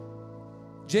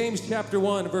James chapter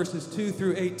 1, verses 2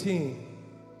 through 18.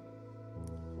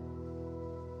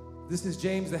 This is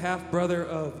James, the half-brother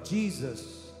of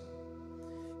Jesus.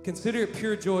 Consider it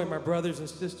pure joy, my brothers and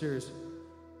sisters,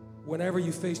 whenever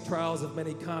you face trials of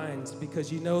many kinds,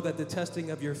 because you know that the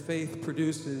testing of your faith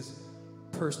produces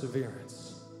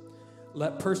perseverance.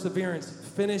 Let perseverance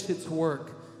finish its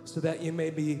work so that you may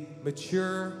be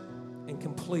mature and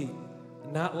complete,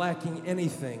 not lacking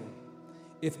anything.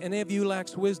 If any of you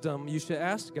lacks wisdom, you should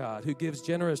ask God, who gives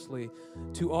generously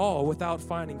to all without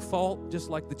finding fault,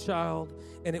 just like the child,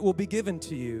 and it will be given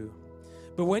to you.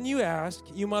 But when you ask,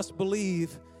 you must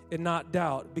believe and not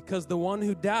doubt, because the one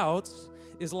who doubts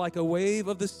is like a wave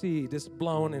of the sea that's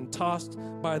blown and tossed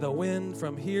by the wind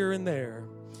from here and there.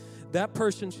 That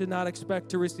person should not expect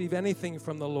to receive anything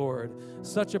from the Lord.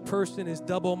 Such a person is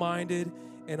double-minded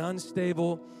and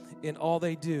unstable in all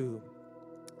they do.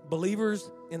 Believers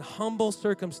in humble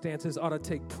circumstances ought to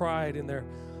take pride in their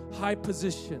high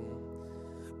position,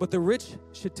 but the rich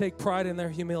should take pride in their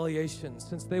humiliation,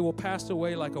 since they will pass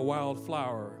away like a wild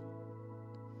flower.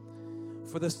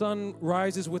 For the sun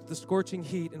rises with the scorching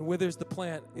heat and withers the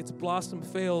plant. Its blossom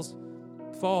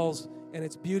falls, and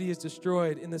its beauty is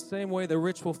destroyed. In the same way, the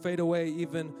rich will fade away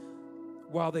even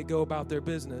while they go about their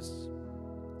business.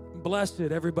 Blessed,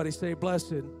 everybody say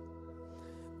blessed,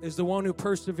 is the one who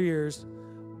perseveres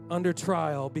under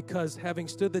trial, because having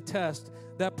stood the test,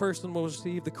 that person will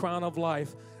receive the crown of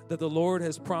life that the Lord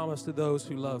has promised to those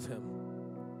who love him.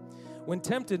 When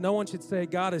tempted, no one should say,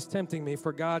 God is tempting me,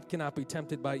 for God cannot be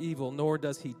tempted by evil, nor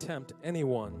does he tempt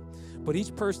anyone. But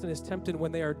each person is tempted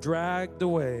when they are dragged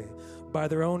away by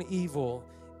their own evil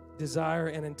desire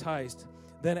and enticed.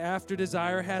 Then after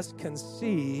desire has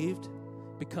conceived,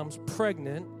 becomes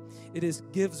pregnant,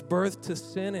 gives birth to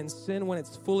sin, and sin, when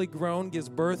it's fully grown, gives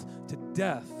birth to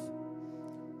death.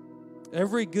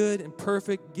 Every good and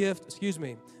perfect gift,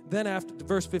 then after,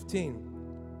 verse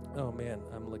 15. Oh man,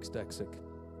 I'm dyslexic.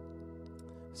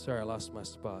 Sorry, I lost my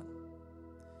spot.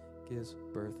 Gives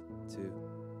birth to.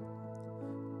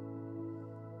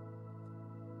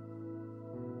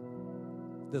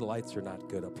 The lights are not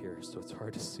good up here, so it's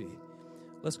hard to see.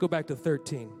 Let's go back to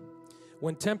 13.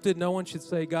 When tempted, no one should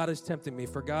say, God is tempting me,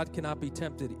 for God cannot be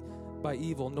tempted by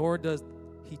evil, nor does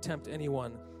he tempt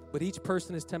anyone. But each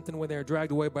person is tempted when they are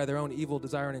dragged away by their own evil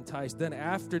desire and enticed. Then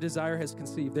after desire has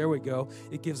conceived, there we go,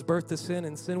 it gives birth to sin,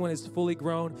 and sin, when it's fully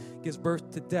grown, gives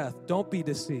birth to death. Don't be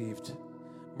deceived,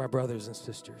 my brothers and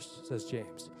sisters, says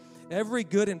James. Every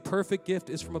good and perfect gift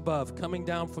is from above, coming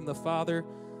down from the Father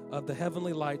of the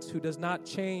heavenly lights, who does not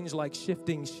change like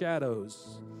shifting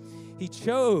shadows. He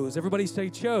chose, everybody say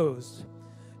chose,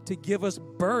 to give us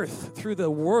birth through the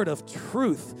word of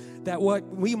truth, that what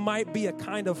we might be a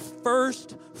kind of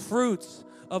first fruits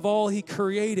of all he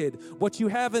created. What you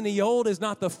have in the old is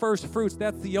not the first fruits.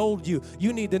 That's the old you.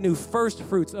 You need the new first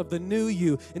fruits of the new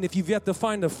you. And if you've yet to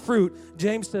find a fruit,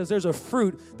 James says there's a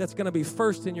fruit that's going to be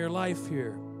first in your life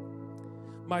here.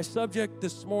 My subject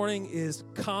this morning is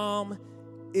calm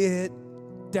it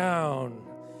down.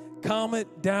 Calm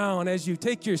it down. As you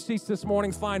take your seats this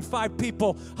morning, find 5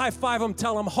 people, high five them,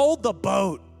 tell them, hold the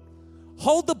boat.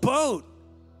 Hold the boat.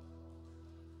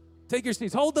 Take your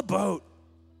seats, hold the boat.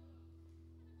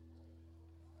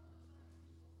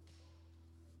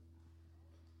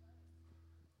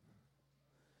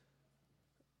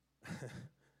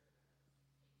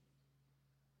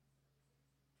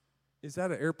 Is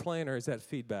that an airplane or is that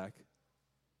feedback?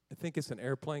 I think it's an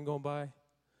airplane going by.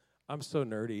 I'm so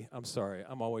nerdy. I'm sorry.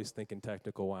 I'm always thinking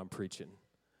technical while I'm preaching.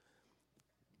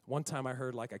 One time I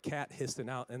heard like a cat hissing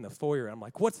out in the foyer. I'm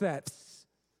like, what's that?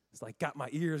 It's like got my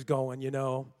ears going, you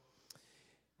know.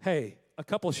 Hey, a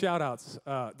couple shout outs.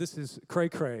 This is Cray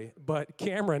Cray, but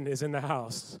Cameron is in the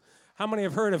house. How many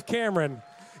have heard of Cameron?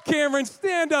 Cameron,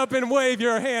 stand up and wave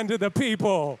your hand to the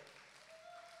people.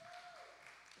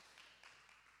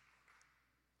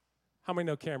 How many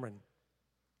know Cameron?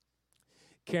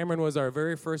 Cameron was our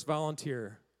very first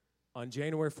volunteer on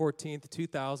January 14th,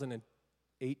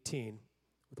 2018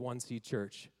 with One Seed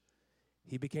Church.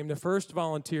 He became the first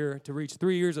volunteer to reach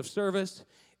 3 years of service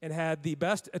and had the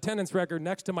best attendance record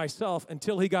next to myself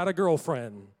until he got a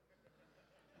girlfriend.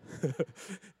 And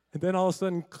then all of a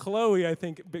sudden, Chloe, I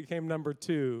think, became number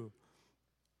 2.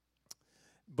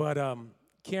 But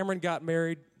Cameron got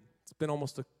married. It's been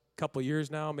almost a couple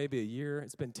years now, maybe a year.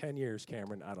 It's been 10 years,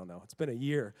 Cameron. I don't know. It's been a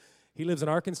year. He lives in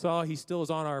Arkansas. He still is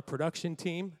on our production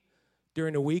team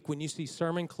during the week. When you see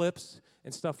sermon clips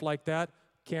and stuff like that,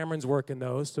 Cameron's working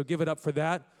those. So give it up for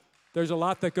that. There's a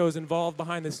lot that goes involved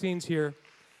behind the scenes here.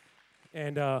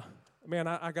 And, man,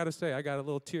 I got to say, I got a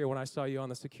little tear when I saw you on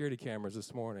the security cameras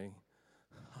this morning.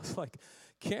 I was like,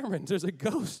 Cameron, there's a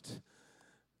ghost.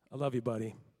 I love you,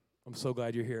 buddy. I'm so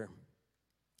glad you're here.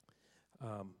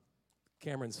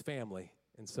 Cameron's family,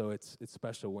 and so it's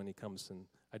special when he comes, and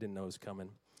I didn't know he was coming.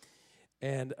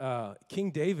 And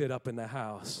King David up in the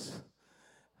house.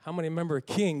 How many remember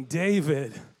King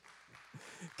David?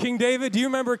 King David, do you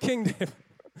remember King David?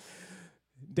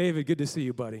 David, good to see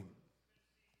you, buddy.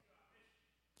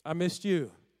 I missed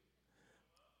you.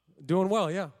 Doing well,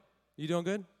 yeah. You doing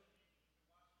good?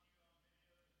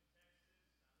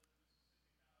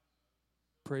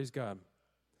 Praise God.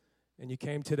 And you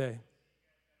came today.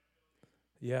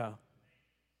 Yeah.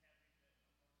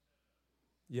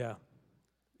 Yeah.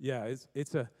 Yeah,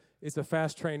 it's a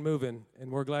fast train moving,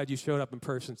 and we're glad you showed up in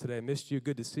person today. Missed you.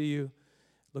 Good to see you.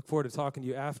 Look forward to talking to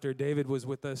you after. David was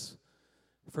with us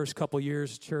the first couple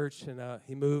years at church, and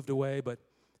he moved away, but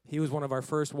he was one of our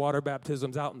first water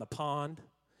baptisms out in the pond,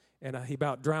 and he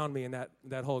about drowned me in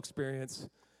that whole experience.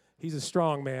 He's a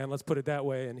strong man, let's put it that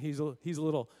way, and he's a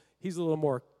little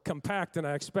more compact than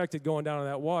I expected going down in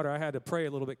that water. I had to pray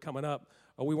a little bit coming up,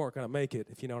 or we weren't going to make it,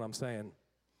 if you know what I'm saying.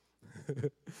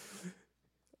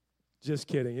 Just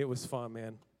kidding. It was fun,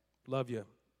 man. Love you.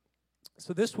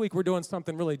 So this week we're doing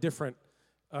something really different.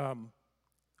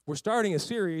 We're starting a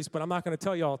series, but I'm not going to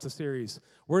tell y'all it's a series.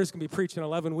 We're just going to be preaching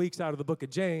 11 weeks out of the book of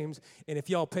James, and if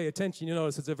y'all pay attention, you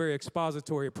notice it's a very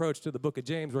expository approach to the book of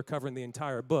James. We're covering the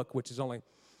entire book, which is only,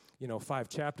 5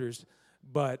 chapters,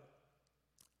 but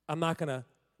I'm not going to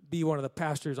be one of the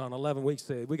pastors on 11 weeks,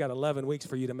 say, we got 11 weeks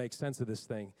for you to make sense of this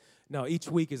thing. No, each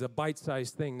week is a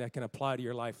bite-sized thing that can apply to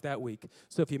your life that week.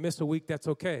 So if you miss a week, that's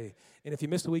okay. And if you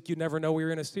miss a week, you never know we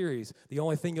were in a series. The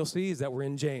only thing you'll see is that we're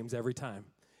in James every time.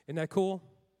 Isn't that cool?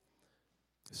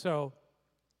 So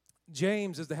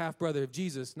James is the half-brother of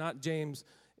Jesus, not James.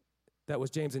 That was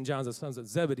James and John, the sons of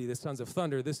Zebedee, the sons of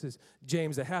thunder. This is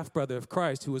James, the half-brother of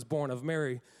Christ, who was born of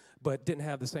Mary, but didn't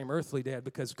have the same earthly dad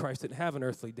because Christ didn't have an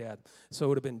earthly dad. So it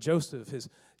would have been Joseph,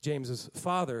 James's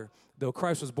father. Though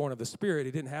Christ was born of the Spirit,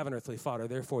 he didn't have an earthly father.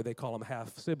 Therefore, they call him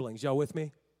half-siblings. Y'all with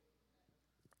me?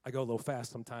 I go a little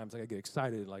fast sometimes. I get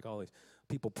excited, like all these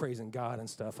people praising God and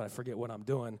stuff. I forget what I'm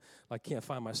doing. I can't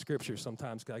find my scripture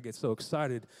sometimes because I get so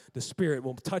excited. The Spirit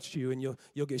will touch you, and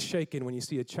you'll get shaken when you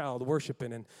see a child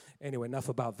worshiping. And anyway, enough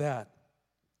about that.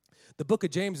 The book of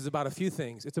James is about a few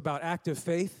things. It's about active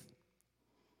faith.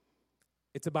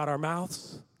 It's about our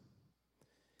mouths.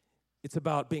 It's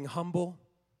about being humble,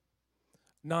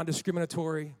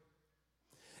 non-discriminatory.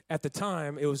 At the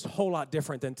time, it was a whole lot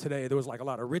different than today. There was like a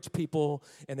lot of rich people,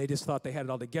 and they just thought they had it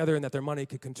all together and that their money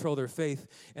could control their faith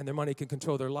and their money could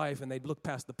control their life, and they'd look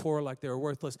past the poor like they were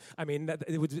worthless. I mean,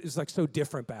 it was like so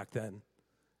different back then.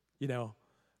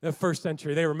 The first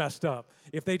century, they were messed up.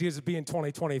 If they just be in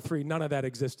 2023, none of that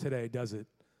exists today, does it?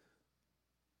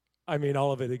 I mean,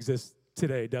 all of it exists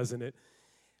today, doesn't it?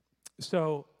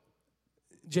 So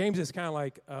James is kind of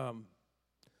like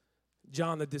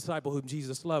John, the disciple whom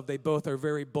Jesus loved. They both are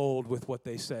very bold with what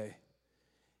they say.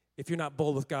 If you're not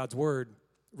bold with God's word,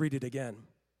 read it again.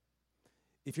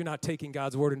 If you're not taking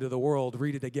God's word into the world,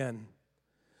 read it again.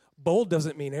 Bold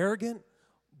doesn't mean arrogant.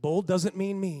 Bold doesn't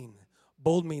mean mean.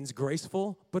 Bold means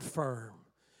graceful but firm.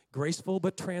 Graceful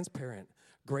but transparent.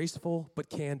 Graceful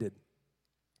but candid.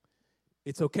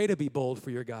 It's okay to be bold for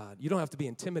your God. You don't have to be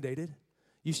intimidated.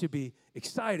 You should be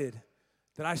excited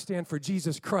that I stand for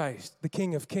Jesus Christ, the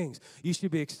King of Kings. You should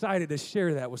be excited to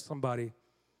share that with somebody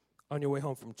on your way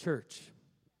home from church.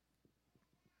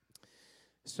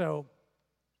 So,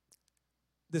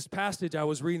 this passage, I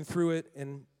was reading through it,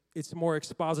 and it's more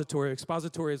expository.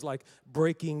 Expository is like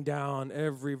breaking down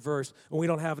every verse, and we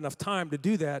don't have enough time to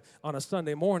do that on a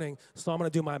Sunday morning, so I'm going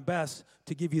to do my best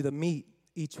to give you the meat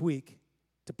each week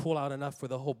to pull out enough for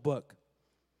the whole book.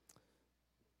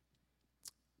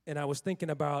 And I was thinking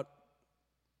about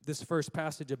this first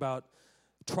passage about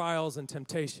trials and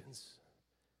temptations.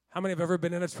 How many have ever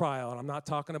been in a trial? And I'm not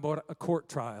talking about a court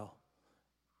trial.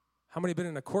 How many have been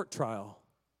in a court trial?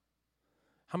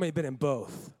 How many have been in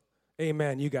both?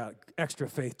 Amen. You got extra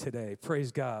faith today.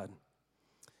 Praise God.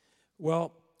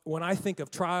 Well, when I think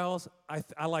of trials,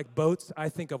 I like boats. I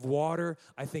think of water.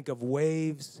 I think of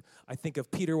waves. I think of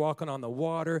Peter walking on the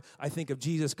water. I think of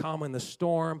Jesus calming the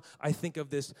storm. I think of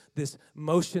this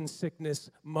motion sickness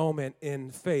moment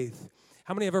in faith.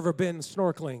 How many have ever been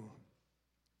snorkeling?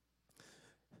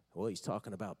 Well, he's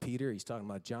talking about Peter. He's talking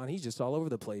about John. He's just all over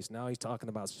the place. Now he's talking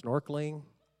about snorkeling.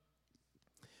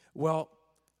 Well,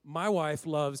 my wife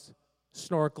loves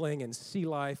snorkeling and sea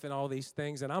life and all these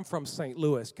things, and I'm from St.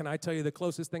 Louis. Can I tell you the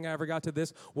closest thing I ever got to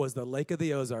this was the Lake of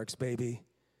the Ozarks, baby.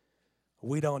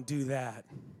 We don't do that.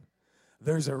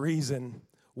 There's a reason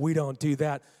We don't do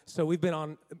that. So we've been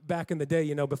on, back in the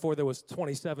day, before there was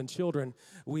 27 children,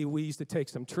 we used to take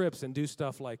some trips and do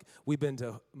stuff like we've been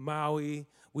to Maui,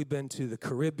 we've been to the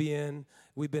Caribbean,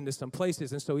 we've been to some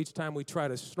places. And so each time we try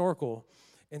to snorkel.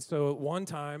 And so one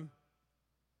time,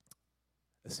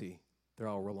 let's see, they're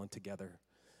all rolling together.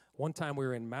 One time we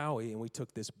were in Maui and we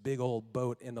took this big old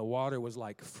boat and the water was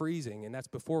like freezing, and that's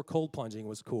before cold plunging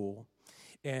was cool.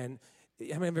 And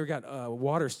how many of you ever got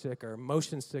water sick or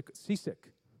motion sick,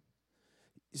 seasick?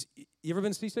 You ever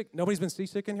been seasick? Nobody's been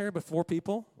seasick in here but 4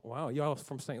 people? Wow, y'all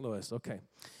from St. Louis. Okay.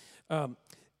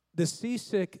 The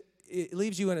seasick, it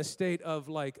leaves you in a state of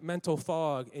like mental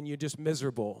fog and you're just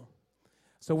miserable.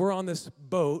 So we're on this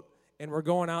boat and we're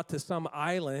going out to some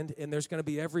island and there's going to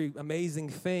be every amazing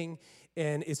thing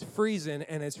and it's freezing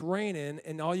and it's raining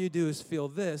and all you do is feel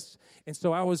this. And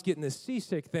so I was getting this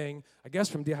seasick thing, I guess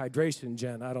from dehydration,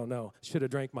 Jen, I don't know. Should have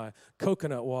drank my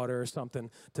coconut water or something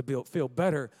to feel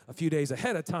better a few days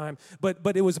ahead of time.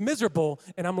 But it was miserable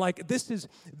and I'm like, this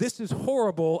is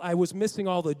horrible. I was missing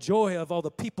all the joy of all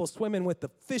the people swimming with the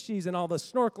fishies and all the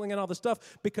snorkeling and all the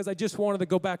stuff because I just wanted to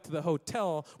go back to the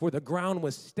hotel where the ground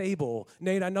was stable.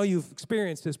 Nate, I know you've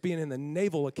experienced this being in the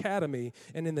Naval Academy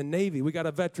and in the Navy. We got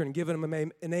a veteran giving him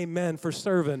an amen for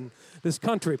serving this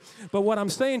country. But what I'm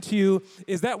saying to you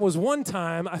is that was one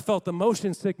time I felt the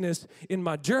motion sickness in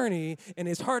my journey, and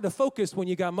it's hard to focus when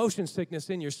you got motion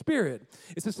sickness in your spirit.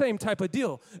 It's the same type of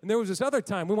deal. And there was this other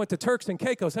time we went to Turks and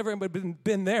Caicos. Everybody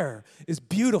been there? It's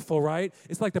beautiful, right?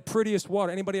 It's like the prettiest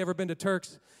water. Anybody ever been to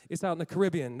Turks? It's out in the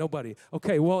Caribbean. Nobody.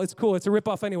 Okay, well, it's cool. It's a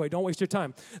ripoff anyway. Don't waste your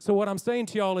time. So what I'm saying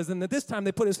to y'all is that this time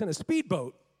they put us in a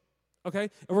speedboat, okay?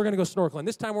 And we're going to go snorkeling.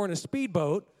 This time we're in a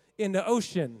speedboat in the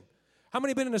ocean. How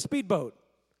many been in a speedboat?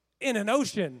 In an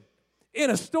ocean. In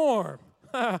a storm.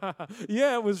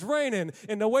 Yeah, it was raining,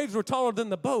 and the waves were taller than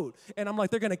the boat. And I'm like,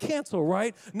 they're going to cancel,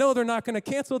 right? No, they're not going to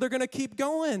cancel. They're going to keep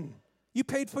going. You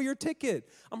paid for your ticket.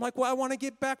 I'm like, well, I want to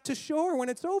get back to shore when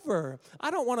it's over.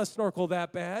 I don't want to snorkel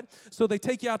that bad. So they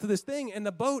take you out to this thing, and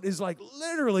the boat is like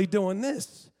literally doing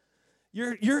this.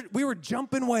 We were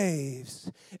jumping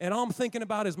waves. And all I'm thinking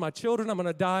about is my children, I'm going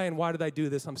to die, and why did I do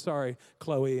this? I'm sorry,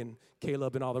 Chloe and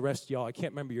Caleb and all the rest of y'all. I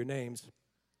can't remember your names.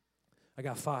 I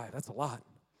got 5. That's a lot.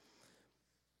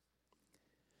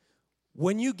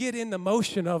 When you get in the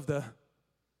motion of the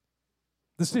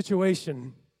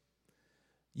situation,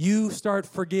 you start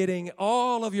forgetting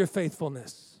all of your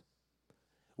faithfulness.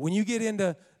 When you get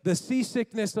into the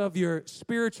seasickness of your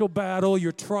spiritual battle,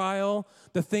 your trial,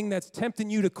 the thing that's tempting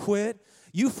you to quit,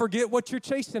 you forget what you're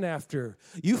chasing after.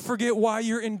 You forget why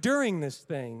you're enduring this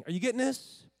thing. Are you getting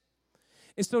this?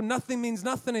 And so nothing means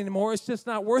nothing anymore. It's just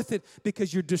not worth it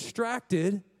because you're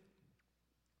distracted.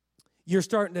 You're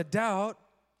starting to doubt.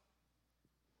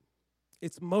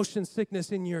 It's motion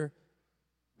sickness in your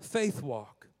faith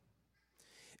walk.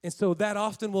 And so that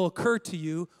often will occur to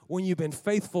you when you've been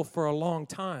faithful for a long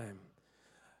time.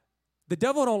 The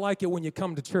devil don't like it when you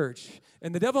come to church,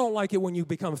 and the devil don't like it when you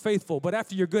become faithful. But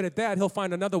after you're good at that, he'll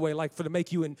find another way, like to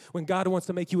make you. When God wants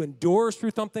to make you endure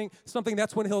through something.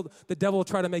 That's when the devil will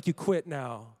try to make you quit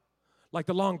now, like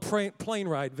the long plane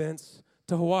ride, Vince,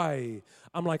 to Hawaii.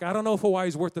 I'm like, I don't know if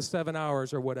Hawaii's worth the 7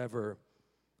 hours or whatever.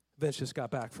 Vince just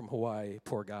got back from Hawaii,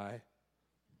 poor guy.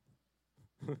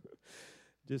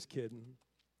 Just kidding.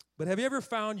 But have you ever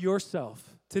found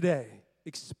yourself today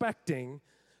expecting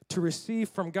to receive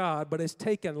from God, but it's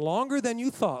taken longer than you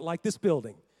thought, like this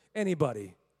building?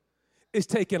 Anybody? It's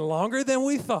taken longer than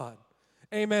we thought.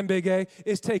 Amen, Big A.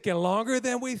 It's taken longer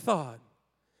than we thought.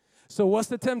 So what's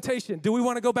the temptation? Do we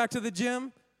want to go back to the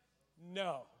gym?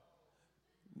 No.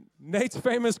 Nate's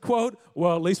famous quote,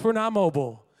 well, at least we're not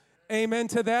mobile. Amen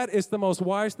to that. It's the most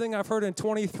wise thing I've heard in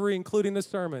 23, including the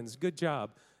sermons. Good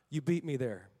job. You beat me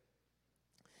there.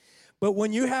 But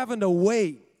when you're having to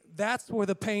wait, that's where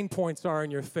the pain points are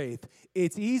in your faith.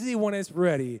 It's easy when it's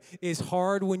ready. It's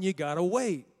hard when you got to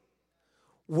wait.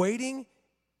 Waiting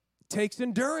takes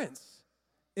endurance.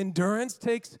 Endurance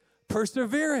takes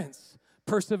perseverance.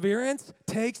 Perseverance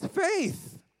takes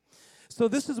faith. So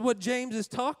this is what James is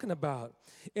talking about.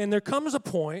 And there comes a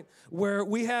point where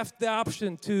we have the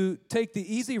option to take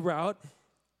the easy route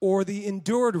or the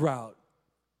endured route.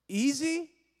 Easy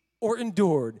or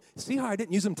endured. See how I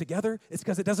didn't use them together? It's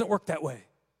because it doesn't work that way.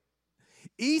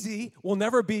 Easy will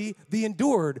never be the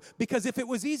endured, because if it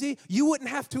was easy, you wouldn't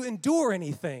have to endure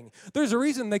anything. There's a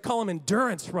reason they call them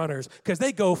endurance runners, because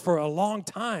they go for a long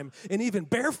time, and even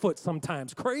barefoot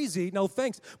sometimes. Crazy, no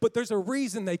thanks. But there's a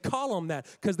reason they call them that,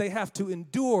 because they have to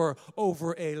endure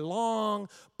over a long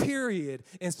period.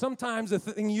 And sometimes the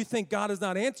thing you think God is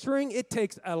not answering, it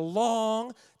takes a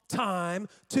long time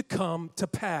to come to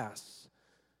pass.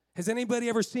 Has anybody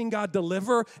ever seen God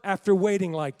deliver after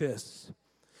waiting like this?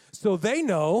 So they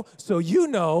know, so you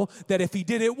know, that if he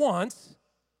did it once,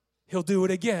 he'll do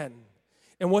it again.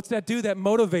 And what's that do? That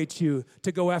motivates you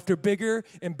to go after bigger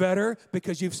and better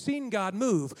because you've seen God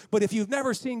move. But if you've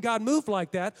never seen God move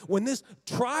like that, when this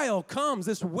trial comes,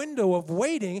 this window of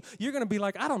waiting, you're going to be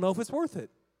like, I don't know if it's worth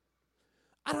it.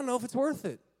 I don't know if it's worth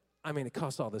it. I mean, it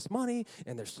costs all this money,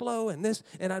 and they're slow, and this,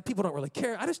 and people don't really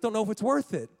care. I just don't know if it's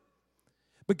worth it.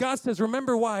 But God says,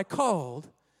 remember why I called,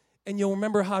 and you'll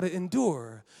remember how to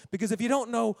endure. Because if you don't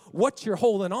know what you're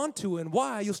holding on to and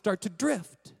why, you'll start to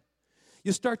drift.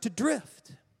 You'll start to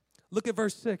drift. Look at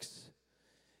verse 6.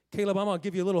 Caleb, I'm going to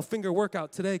give you a little finger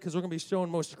workout today because we're going to be showing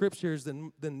more scriptures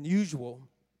than usual.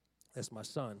 That's my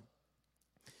son.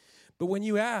 But when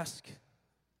you ask,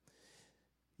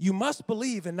 you must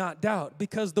believe and not doubt,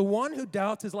 because the one who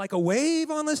doubts is like a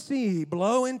wave on the sea,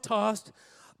 blown and tossed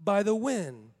by the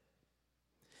wind.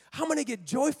 How many get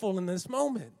joyful in this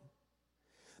moment?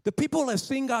 The people who have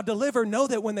seen God deliver know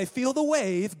that when they feel the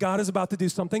wave, God is about to do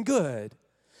something good.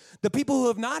 The people who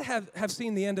have not have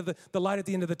seen the end of the light at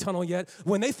the end of the tunnel yet,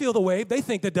 when they feel the wave, they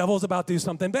think the devil's about to do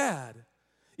something bad.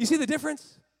 You see the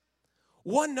difference?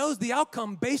 One knows the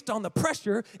outcome based on the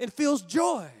pressure and feels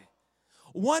joy.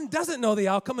 One doesn't know the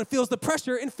outcome and feels the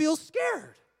pressure and feels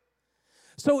scared.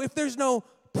 So if there's no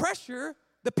pressure,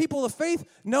 the people of faith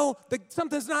know that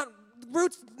something's not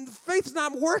faith's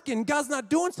not working. God's not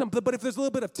doing something. But if there's a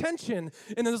little bit of tension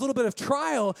and there's a little bit of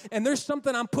trial and there's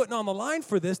something I'm putting on the line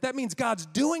for this, that means God's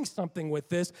doing something with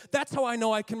this. That's how I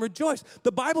know I can rejoice.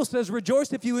 The Bible says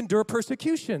rejoice if you endure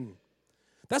persecution.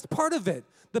 That's part of it.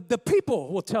 The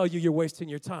people will tell you you're wasting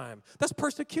your time. That's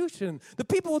persecution. The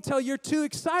people will tell you you're too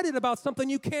excited about something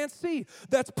you can't see.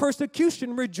 That's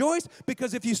persecution. Rejoice,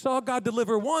 because if you saw God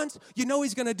deliver once, you know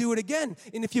he's going to do it again.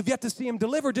 And if you've yet to see him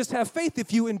deliver, just have faith.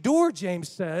 If you endure, James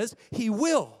says, he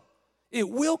will. It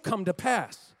will come to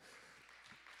pass.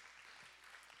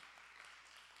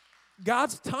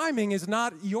 God's timing is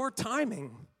not your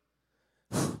timing.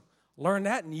 Learn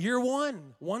that in year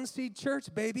one. One Seed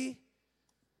Church, baby.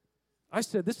 I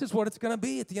said, this is what it's going to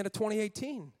be at the end of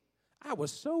 2018. I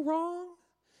was so wrong.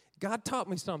 God taught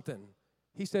me something.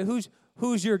 He said,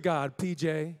 who's your God,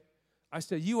 PJ? I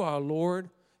said, you are, Lord.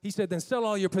 He said, then sell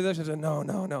all your possessions. And no.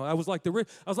 I was like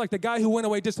the guy who went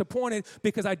away disappointed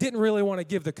because I didn't really want to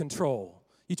give the control.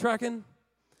 You tracking?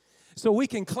 So we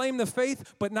can claim the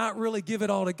faith but not really give it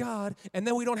all to God, and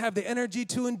then we don't have the energy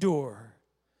to endure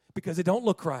because it don't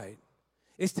look right.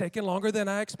 It's taking longer than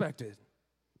I expected.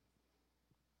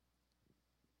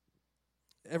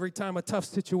 Every time a tough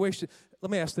situation, let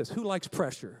me ask this, who likes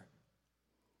pressure?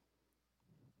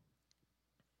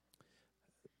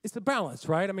 It's a balance,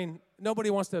 right? I mean, nobody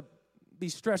wants to be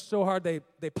stretched so hard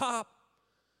they pop.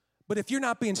 But if you're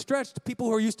not being stretched, people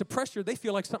who are used to pressure, they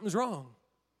feel like something's wrong.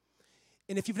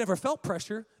 And if you've never felt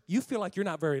pressure, you feel like you're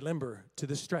not very limber to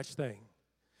this stretch thing.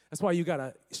 That's why you got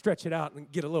to stretch it out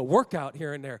and get a little workout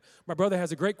here and there. My brother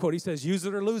has a great quote. He says, use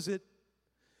it or lose it.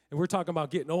 And we're talking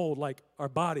about getting old, like our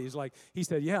bodies. Like he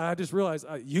said, yeah, I just realized,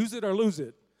 use it or lose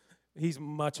it. He's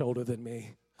much older than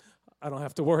me. I don't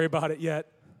have to worry about it yet.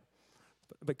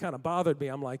 But it kind of bothered me.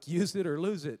 I'm like, use it or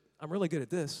lose it. I'm really good at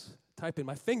this. Typing,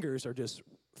 my fingers are just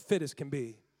fit as can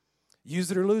be. Use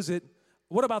it or lose it.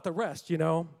 What about the rest, you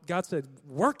know? God said,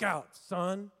 work out,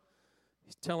 son.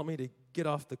 He's telling me to get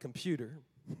off the computer.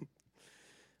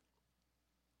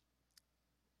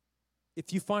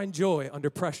 If you find joy under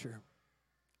pressure,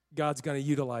 God's going to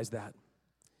utilize that.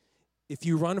 If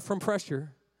you run from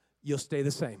pressure, you'll stay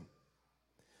the same.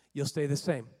 You'll stay the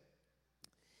same.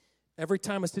 Every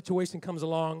time a situation comes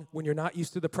along when you're not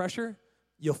used to the pressure,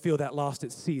 you'll feel that lost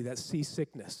at sea, that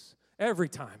seasickness. Every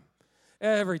time.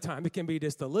 Every time. It can be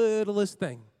just the littlest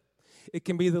thing. It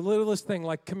can be the littlest thing,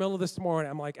 like Camilla this morning.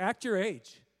 I'm like, act your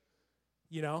age,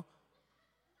 you know?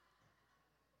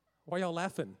 Why y'all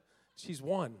laughing? She's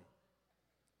 1.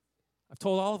 I've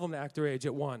told all of them to act their age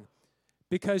at 1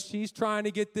 because she's trying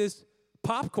to get this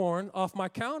popcorn off my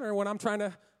counter when I'm trying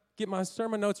to get my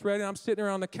sermon notes ready and I'm sitting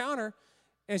around the counter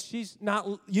and she's not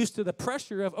used to the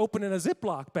pressure of opening a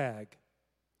Ziploc bag.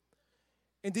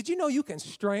 And did you know you can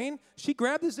strain? She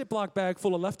grabbed a Ziploc bag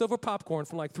full of leftover popcorn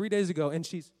from like 3 days ago and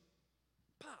she's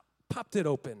popped it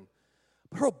open.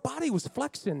 Her body was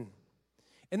flexing.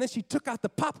 And then she took out the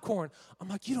popcorn. I'm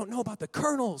like, you don't know about the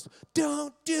kernels.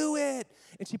 Don't do it.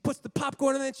 And she puts the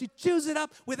popcorn and then she chews it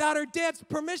up without her dad's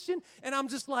permission. And I'm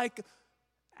just like,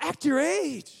 act your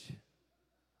age.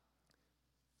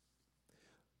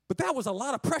 But that was a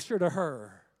lot of pressure to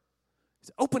her.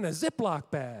 Open a Ziploc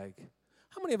bag.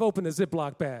 How many have opened a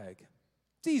Ziploc bag?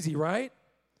 It's easy, right?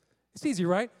 It's easy,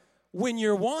 right? When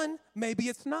you're one, maybe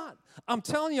it's not. I'm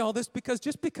telling you all this because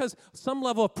just because some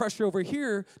level of pressure over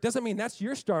here doesn't mean that's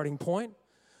your starting point.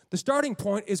 The starting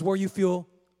point is where you feel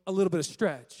a little bit of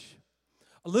stretch.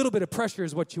 A little bit of pressure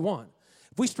is what you want.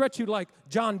 If we stretch you like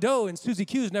John Doe and Susie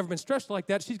Q's never been stretched like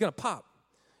that, she's going to pop,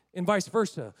 and vice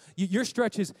versa. Your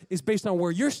stretch is based on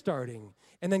where you're starting,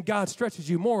 and then God stretches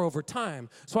you more over time.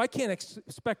 So I can't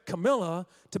expect Camilla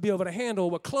to be able to handle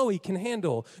what Chloe can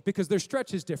handle because their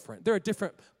stretch is different. There are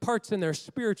different parts in their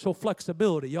spiritual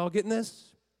flexibility. Y'all getting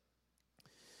this?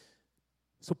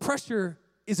 So pressure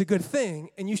is a good thing,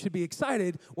 and you should be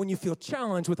excited when you feel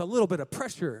challenged with a little bit of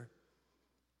pressure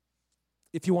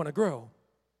if you want to grow,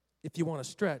 if you want to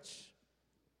stretch.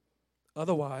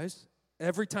 Otherwise,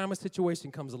 every time a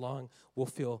situation comes along, we'll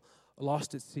feel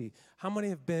lost at sea. How many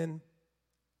have been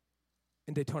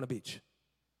in Daytona Beach,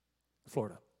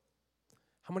 Florida?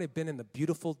 How many have been in the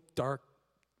beautiful, dark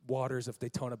waters of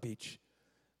Daytona Beach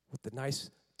with the nice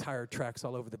tire tracks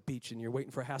all over the beach, and you're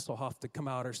waiting for Hasselhoff to come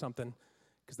out or something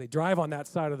because they drive on that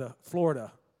side of the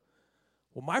Florida?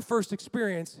 Well, my first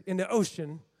experience in the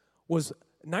ocean was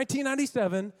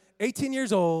 1997, 18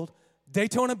 years old,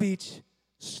 Daytona Beach,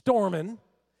 storming.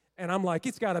 And I'm like,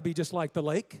 it's got to be just like the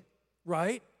lake,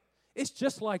 right? It's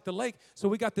just like the lake. So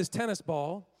we got this tennis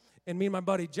ball, and me and my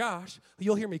buddy Josh, who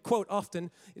you'll hear me quote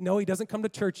often. No, he doesn't come to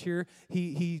church here.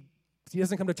 He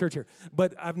doesn't come to church here.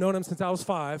 But I've known him since I was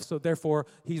 5, so therefore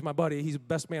he's my buddy. He's the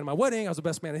best man at my wedding. I was the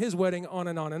best man at his wedding, on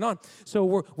and on and on. So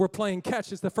we're playing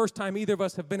catch. It's the first time either of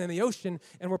us have been in the ocean,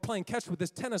 and we're playing catch with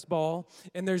this tennis ball,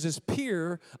 and there's this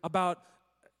pier about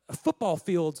a football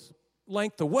field's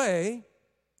length away,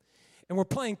 and we're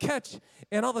playing catch,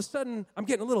 and all of a sudden, I'm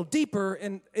getting a little deeper,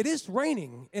 and it is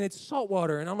raining, and it's salt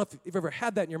water, and I don't know if you've ever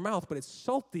had that in your mouth, but it's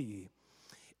salty,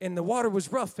 and the water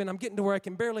was rough, and I'm getting to where I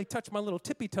can barely touch my little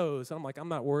tippy toes, and I'm like, I'm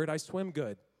not worried, I swim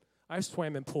good. I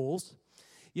swam in pools,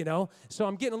 you know, so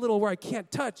I'm getting a little where I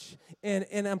can't touch, and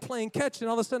I'm playing catch, and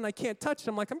all of a sudden, I can't touch, and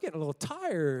I'm like, I'm getting a little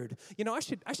tired, you know, I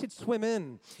should swim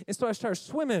in, and so I start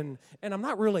swimming, and I'm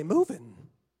not really moving.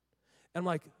 I'm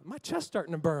like, my chest's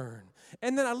starting to burn.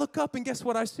 And then I look up, and guess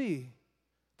what I see?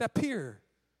 That pier,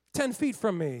 10 feet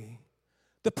from me.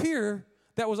 The pier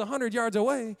that was 100 yards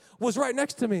away was right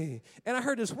next to me. And I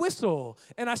heard this whistle,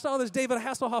 and I saw this David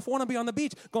Hasselhoff wannabe on the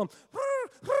beach going,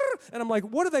 and I'm like,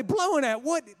 what are they blowing at?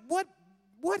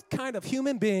 What kind of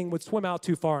human being would swim out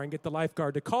too far and get the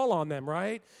lifeguard to call on them,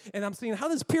 right? And I'm seeing, how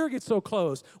does this pier get so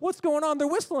close? What's going on? They're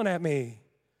whistling at me.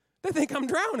 They think I'm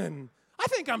drowning. I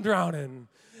think I'm drowning.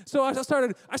 So I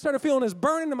started feeling this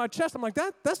burning in my chest. I'm like,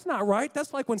 that's not right.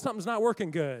 That's like when something's not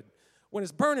working good, when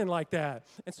it's burning like that.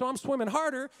 And so I'm swimming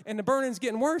harder, and the burning's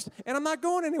getting worse, and I'm not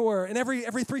going anywhere. And every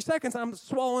 3 seconds, I'm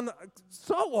swallowing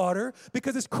salt water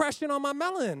because it's crashing on my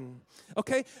melon.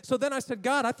 Okay? So then I said,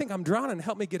 God, I think I'm drowning.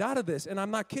 Help me get out of this. And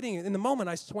I'm not kidding. In the moment,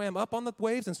 I swam up on the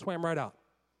waves and swam right out,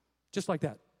 just like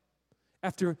that,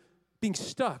 after being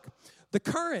stuck. The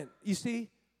current, you see,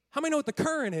 how many know what the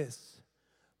current is?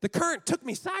 The current took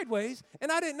me sideways,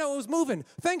 and I didn't know it was moving.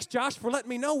 Thanks, Josh, for letting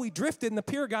me know we drifted, and the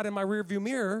pier got in my rearview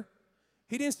mirror.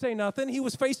 He didn't say nothing. He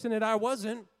was facing it. I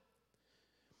wasn't.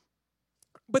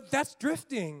 But that's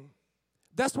drifting.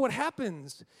 That's what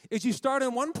happens, is you start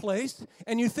in one place,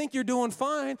 and you think you're doing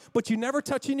fine, but you're never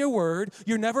touching your word.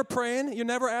 You're never praying. You're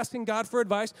never asking God for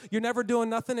advice. You're never doing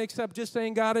nothing except just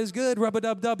saying, God is good,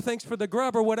 rub-a-dub-dub, thanks for the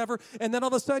grub, or whatever. And then all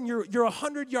of a sudden, you're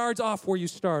 100 yards off where you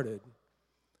started.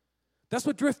 That's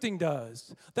what drifting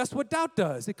does. That's what doubt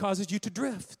does. It causes you to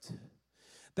drift.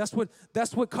 That's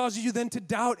what causes you then to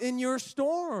doubt in your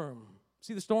storm.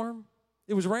 See the storm?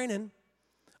 It was raining.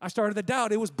 I started to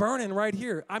doubt. It was burning right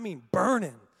here. I mean,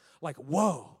 burning. Like,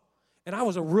 whoa. And I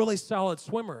was a really solid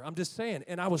swimmer. I'm just saying.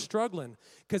 And I was struggling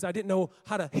because I didn't know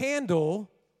how to handle.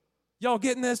 Y'all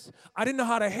getting this? I didn't know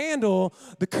how to handle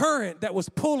the current that was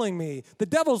pulling me. The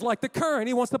devil's like the current.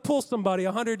 He wants to pull somebody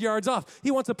 100 yards off. He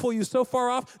wants to pull you so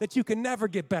far off that you can never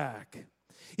get back.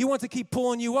 He wants to keep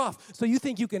pulling you off. So you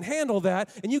think you can handle that,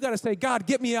 and you got to say, God,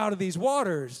 get me out of these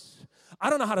waters. I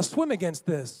don't know how to swim against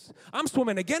this. I'm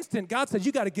swimming against it. God says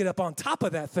you got to get up on top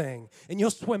of that thing, and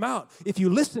you'll swim out if you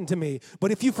listen to me.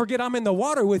 But if you forget I'm in the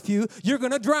water with you, you're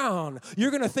going to drown. You're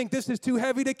going to think this is too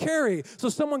heavy to carry. So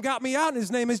someone got me out, and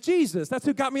his name is Jesus. That's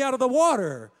who got me out of the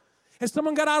water. Has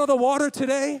someone got out of the water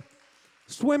today,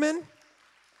 swimming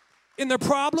in their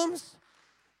problems,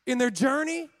 in their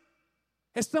journey?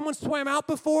 Has someone swam out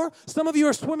before? Some of you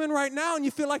are swimming right now, and you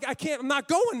feel like I'm not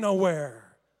going nowhere.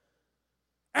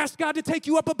 Ask God to take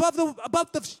you up above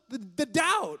the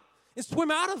doubt and swim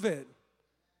out of it.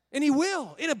 And he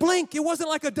will. In a blink. It wasn't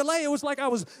like a delay. It was like I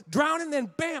was drowning,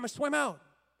 then bam, I swam out.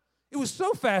 It was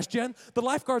so fast, Jen. The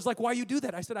lifeguard's like, why you do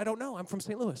that? I said, I don't know. I'm from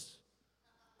St. Louis.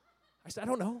 I said, I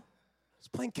don't know. I was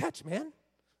playing catch, man.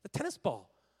 The tennis ball.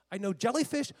 I know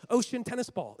jellyfish, ocean, tennis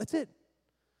ball. That's it.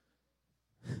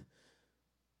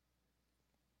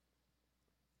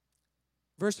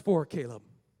 Verse 4, Caleb.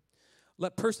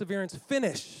 Let perseverance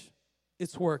finish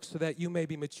its work so that you may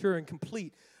be mature and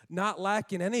complete, not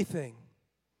lacking anything.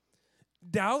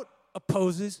 Doubt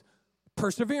opposes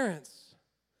perseverance.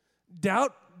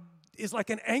 Doubt is like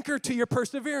an anchor to your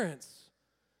perseverance.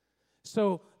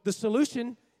 So the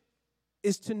solution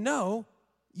is to know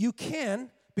you can,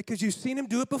 because you've seen him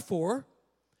do it before.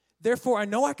 Therefore, I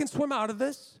know I can swim out of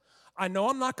this. I know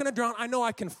I'm not going to drown. I know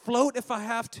I can float if I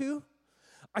have to.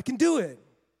 I can do it.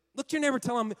 Look to your neighbor,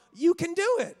 tell him, you can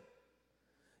do it.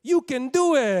 You can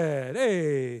do it.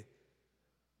 Hey,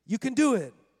 you can do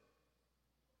it.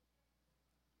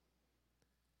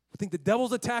 I think the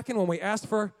devil's attacking when we ask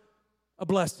for a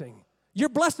blessing. Your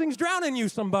blessing's drowning you,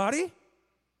 somebody.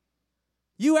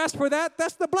 You ask for that,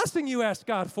 that's the blessing you asked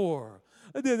God for.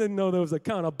 I didn't know there was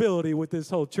accountability with this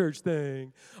whole church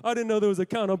thing. I didn't know there was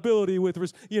accountability with,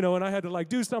 and I had to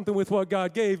do something with what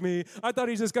God gave me. I thought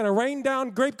he's just going to rain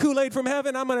down grape Kool-Aid from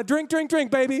heaven. I'm going to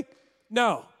drink, baby.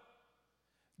 No.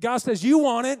 God says, you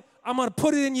want it. I'm going to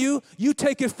put it in you. You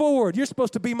take it forward. You're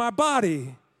supposed to be my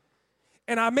body.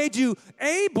 And I made you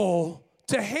able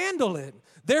to handle it.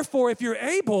 Therefore, if you're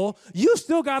able, you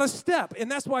still got a step. And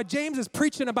that's why James is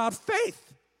preaching about faith.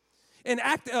 And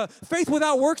faith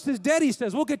without works is dead, he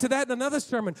says. We'll get to that in another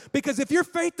sermon. Because if your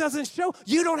faith doesn't show,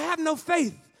 you don't have no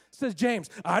faith, says James.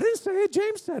 I didn't say it,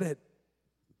 James said it.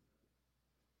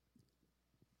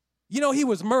 You know, he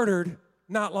was murdered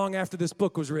not long after this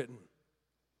book was written.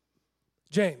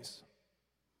 James.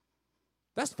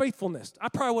 That's faithfulness. I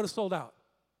probably would have sold out.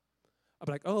 I'd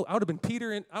be like, oh, I would have been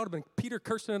Peter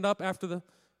cursing it up after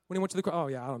when he went to the cross. Oh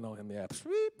yeah, I don't know him. Yeah,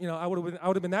 I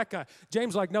would have been that guy.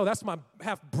 James like, no, that's my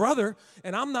half brother,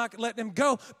 and I'm not letting him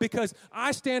go because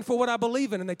I stand for what I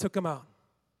believe in. And they took him out.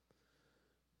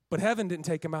 But heaven didn't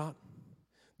take him out.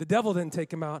 The devil didn't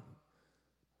take him out.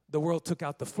 The world took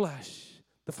out the flesh.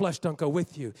 The flesh don't go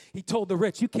with you. He told the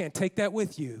rich, you can't take that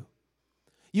with you.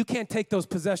 You can't take those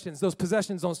possessions. Those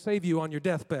possessions don't save you on your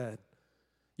deathbed.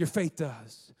 Your faith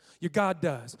does. Your God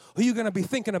does. Who are you going to be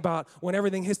thinking about when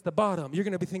everything hits the bottom? You're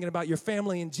going to be thinking about your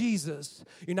family and Jesus.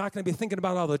 You're not going to be thinking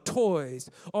about all the toys,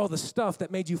 all the stuff that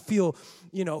made you feel,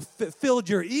 filled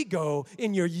your ego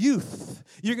in your youth.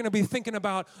 You're going to be thinking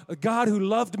about a God who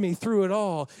loved me through it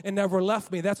all and never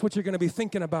left me. That's what you're going to be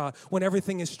thinking about when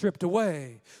everything is stripped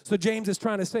away. So James is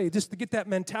trying to say, just to get that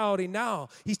mentality now,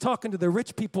 he's talking to the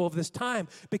rich people of this time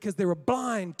because they were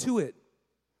blind to it.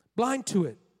 Blind to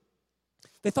it.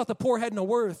 They thought the poor had no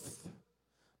worth,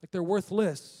 like they're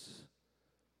worthless.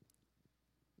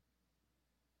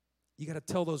 You got to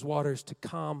tell those waters to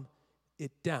calm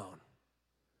it down.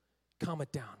 Calm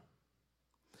it down.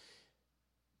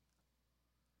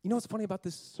 You know what's funny about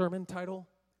this sermon title?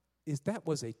 Is that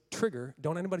was a trigger.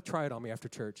 Don't anybody try it on me after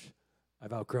church.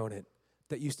 I've outgrown it.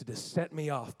 That used to just set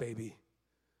me off, baby.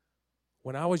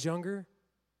 When I was younger,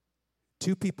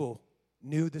 2 people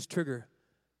knew this trigger.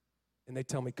 And they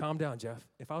tell me, calm down, Jeff.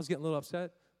 If I was getting a little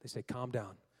upset, they say, calm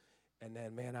down. And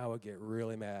then, man, I would get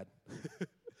really mad.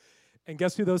 And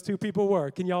guess who those 2 people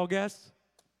were? Can y'all guess?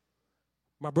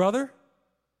 My brother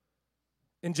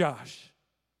and Josh.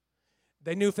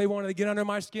 They knew if they wanted to get under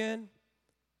my skin,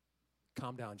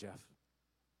 calm down, Jeff.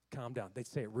 Calm down. They'd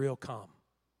say it real calm.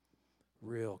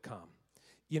 Real calm.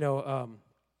 They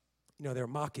were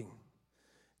mocking.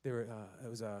 It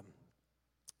was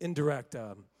indirect,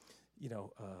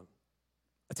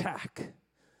 attack.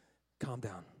 Calm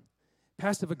down.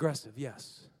 Passive aggressive,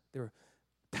 yes. They were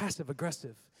passive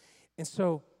aggressive. And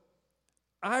so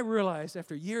I realized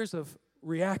after years of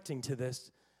reacting to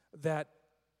this that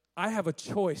I have a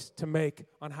choice to make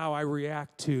on how I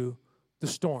react to the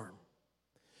storm.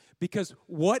 Because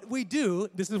what we do,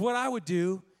 this is what I would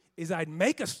do, is I'd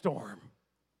make a storm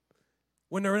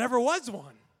when there never was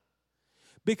one.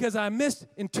 Because I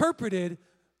misinterpreted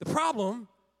the problem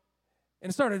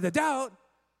and started to doubt,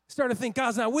 started to think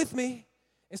God's not with me.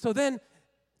 And so then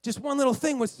just one little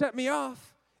thing would set me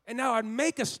off, and now I'd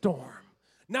make a storm.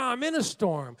 Now I'm in a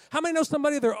storm. How many know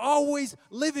somebody, they're always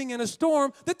living in a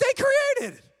storm that they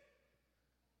created?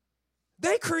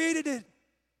 They created it.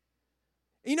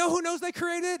 You know who knows they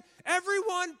created it?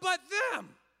 Everyone but them.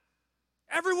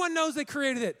 Everyone knows they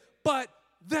created it but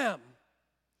them.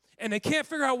 And they can't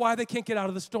figure out why they can't get out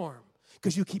of the storm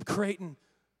because you keep creating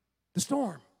the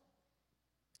storm.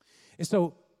 And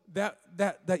so that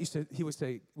used to, he would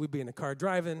say, we'd be in the car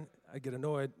driving. I get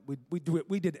annoyed.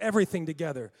 We did everything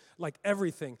together, like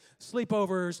everything.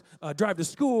 Sleepovers, drive to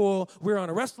school. We were on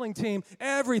a wrestling team,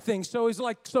 everything. So he's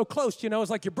like so close, it's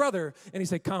like your brother. And he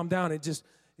said, calm down. It says,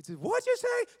 what'd you say?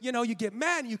 You get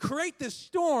mad and you create this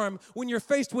storm when you're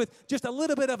faced with just a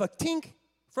little bit of a tink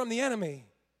from the enemy.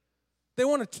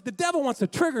 The devil wants to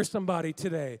trigger somebody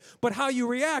today. But how you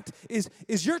react is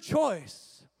your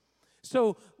choice.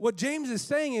 So what James is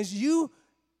saying is you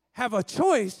have a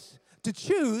choice to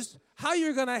choose how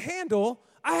you're going to handle.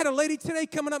 I had a lady today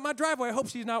coming up my driveway. I hope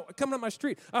she's not coming up my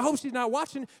street. I hope she's not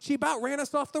watching. She about ran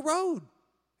us off the road.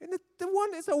 And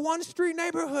it's a one-street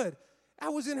neighborhood. I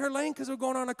was in her lane because we're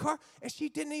going on a car, and she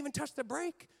didn't even touch the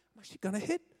brake. She's going to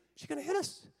hit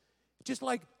us. Just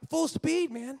like full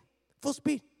speed, man. Full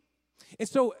speed. And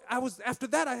so after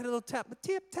that, I had a little tap,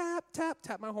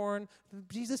 tap my horn. In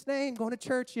Jesus' name, going to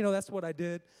church. That's what I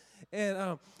did.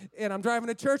 And I'm driving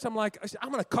to church. I'm like, I'm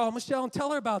going to call Michelle and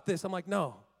tell her about this. I'm like,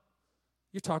 no,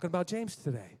 you're talking about James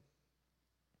today.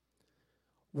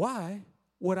 Why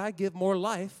would I give more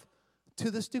life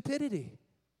to the stupidity?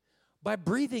 By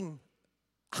breathing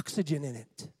oxygen in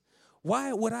it.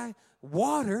 Why would I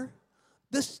water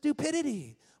the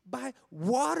stupidity? By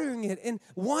watering it and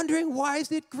wondering, why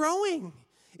is it growing?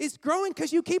 It's growing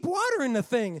because you keep watering the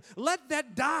thing. Let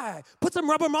that die. Put some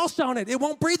rubber mulch on it. It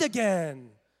won't breathe again.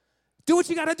 Do what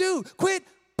you got to do. Quit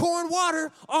pouring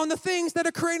water on the things that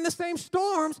are creating the same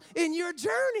storms in your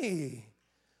journey.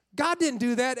 God didn't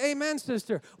do that. Amen,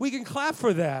 sister. We can clap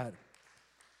for that.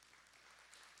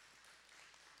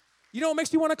 What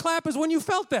makes you want to clap is when you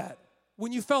felt that.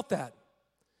 When you felt that.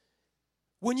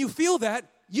 When you feel that,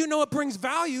 it brings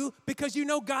value because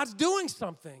God's doing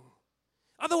something.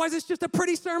 Otherwise, it's just a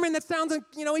pretty sermon that sounds like,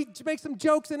 he makes some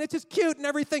jokes and it's just cute and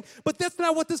everything. But that's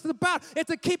not what this is about. It's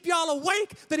to keep y'all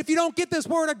awake that if you don't get this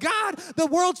word of God, the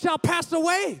world shall pass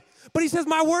away. But he says,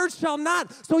 my word shall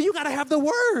not. So you got to have the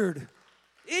word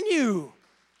in you.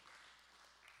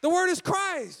 The word is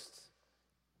Christ.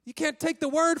 You can't take the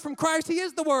word from Christ. He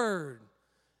is the word.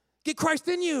 Get Christ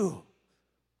in you.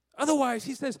 Otherwise,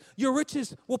 he says, your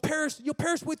riches will perish. You'll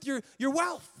perish with your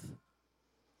wealth.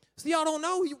 See, y'all don't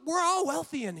know, we're all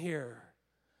wealthy in here.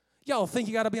 Y'all think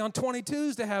you got to be on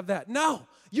 22s to have that. No,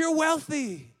 you're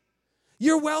wealthy.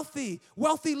 You're wealthy.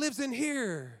 Wealthy lives in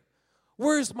here.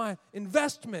 Where's my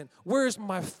investment? Where's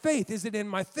my faith? Is it in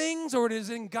my things or it is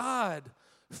in God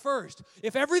first?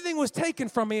 If everything was taken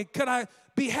from me, could I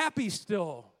be happy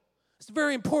still? It's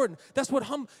very important. That's what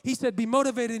he said, be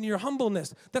motivated in your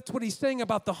humbleness. That's what he's saying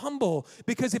about the humble.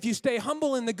 Because if you stay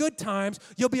humble in the good times,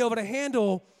 you'll be able to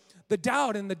handle the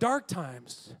doubt in the dark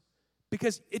times.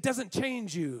 Because it doesn't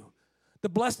change you. The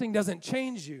blessing doesn't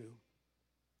change you.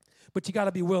 But you got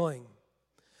to be willing.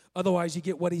 Otherwise, you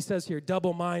get what he says here,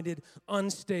 double-minded,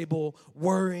 unstable,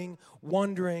 worrying,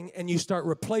 wondering, and you start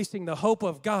replacing the hope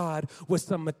of God with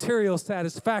some material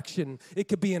satisfaction. It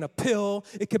could be in a pill.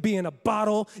 It could be in a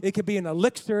bottle. It could be an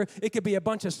elixir. It could be a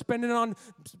bunch of spending on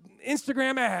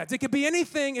Instagram ads. It could be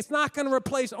anything. It's not going to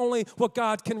replace only what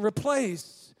God can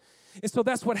replace. And so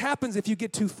that's what happens if you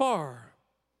get too far.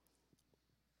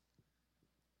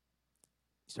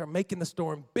 You start making the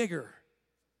storm bigger.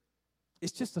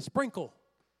 It's just a sprinkle.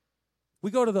 We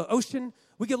go to the ocean,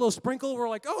 we get a little sprinkle, we're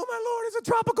like, oh my Lord, it's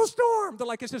a tropical storm. They're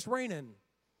like, it's just raining.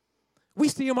 We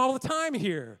see them all the time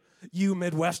here, you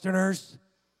Midwesterners.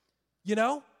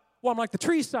 Well, I'm like, the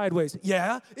tree's sideways.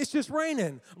 Yeah, it's just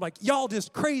raining. I'm like, y'all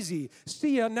just crazy.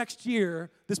 See ya next year.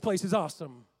 This place is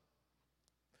awesome.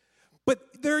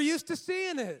 But they're used to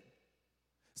seeing it.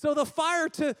 So the fire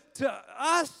to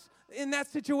us in that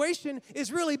situation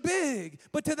is really big.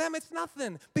 But to them, it's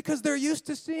nothing because they're used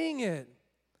to seeing it.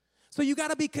 So you got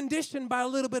to be conditioned by a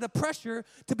little bit of pressure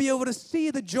to be able to see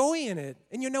the joy in it.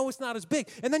 And it's not as big.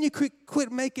 And then you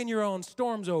quit making your own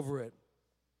storms over it.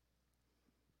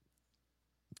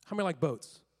 How many like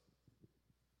boats?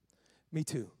 Me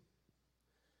too.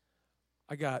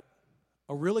 I got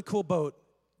a really cool boat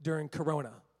during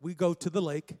Corona. We go to the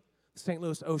lake, St.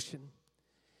 Louis Ocean.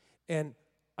 And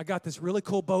I got this really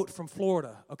cool boat from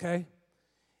Florida, okay?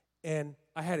 And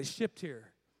I had it shipped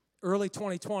here early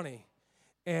 2020.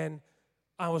 And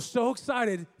I was so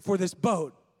excited for this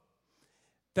boat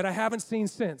that I haven't seen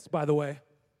since, by the way.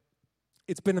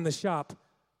 It's been in the shop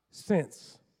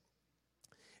since.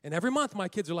 And every month my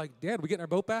kids are like, Dad, we getting our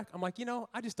boat back? I'm like,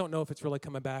 I just don't know if it's really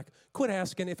coming back. Quit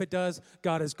asking. If it does,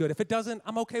 God is good. If it doesn't,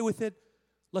 I'm okay with it.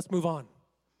 Let's move on.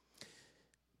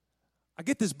 I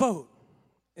get this boat,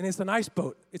 and it's a nice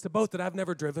boat. It's a boat that I've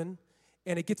never driven.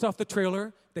 And it gets off the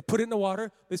trailer. They put it in the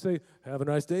water. They say, have a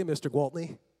nice day, Mr.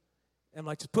 Gwaltney. And I'm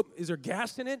like, is there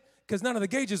gas in it? Because none of the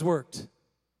gauges worked.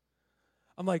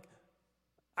 I'm like,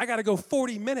 I got to go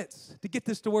 40 minutes to get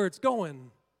this to where it's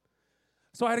going.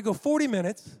 So I had to go 40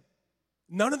 minutes.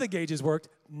 None of the gauges worked.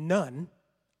 None.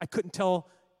 I couldn't tell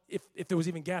if there was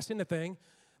even gas in the thing.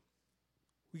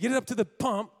 We get it up to the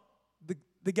pump.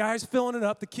 The guy's filling it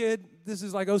up. The kid, this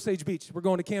is like Osage Beach. We're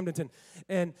going to Camdenton.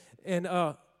 And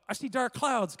I see dark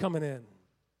clouds coming in.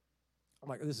 I'm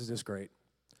like, this is just great.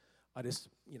 I just,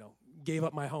 gave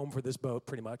up my home for this boat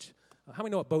pretty much. How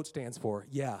many know what boat stands for?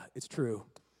 Yeah, it's true.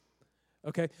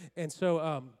 Okay, and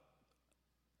so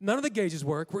none of the gauges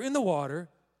work. We're in the water.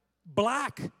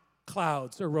 Black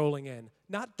clouds are rolling in.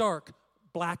 Not dark,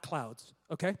 black clouds,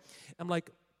 okay? I'm like,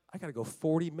 I got to go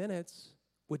 40 minutes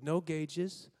with no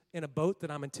gauges in a boat that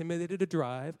I'm intimidated to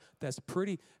drive, that's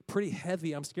pretty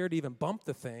heavy. I'm scared to even bump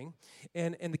the thing.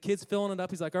 And the kid's filling it up.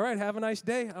 He's like, all right, have a nice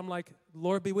day. I'm like,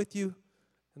 Lord be with you,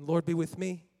 and Lord be with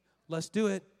me. Let's do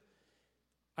it.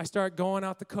 I start going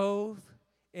out the cove,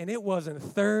 and it wasn't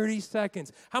 30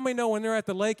 seconds. How many know when they're at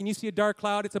the lake and you see a dark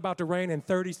cloud, it's about to rain in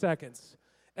 30 seconds?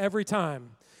 Every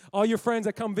time. All your friends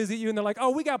that come visit you, and they're like, oh,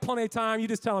 we got plenty of time. You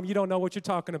just tell them you don't know what you're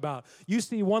talking about. You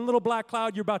see one little black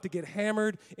cloud, you're about to get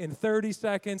hammered in 30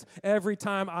 seconds every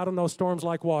time. I don't know, storms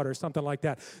like water, something like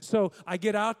that. So I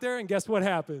get out there, and guess what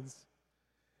happens?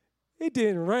 It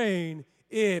didn't rain.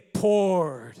 It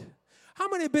poured. How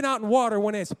many have been out in water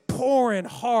when it's pouring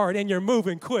hard and you're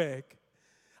moving quick?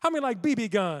 How many like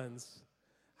BB guns?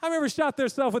 How many ever shot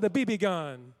themselves with a BB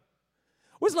gun?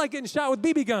 What's it like getting shot with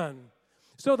BB gun?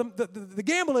 So the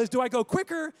gamble is, do I go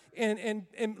quicker and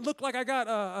look like I got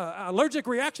an allergic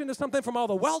reaction to something from all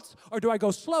the welts, or do I go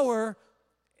slower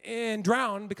and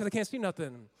drown because I can't see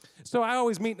nothing? So I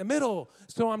always meet in the middle.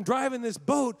 So I'm driving this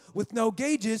boat with no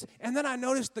gauges, and then I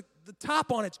notice the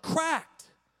top on it's cracked.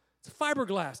 It's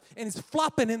fiberglass, and it's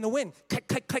flopping in the wind. Click,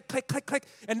 click, click, click, click, click.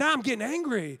 And now I'm getting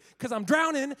angry because I'm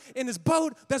drowning in this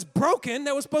boat that's broken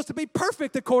that was supposed to be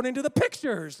perfect according to the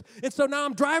pictures. And so now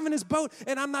I'm driving this boat,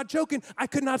 and I'm not joking. I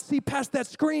could not see past that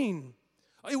screen.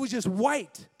 It was just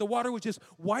white. The water was just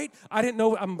white. I didn't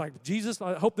know. I'm like, Jesus,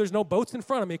 I hope there's no boats in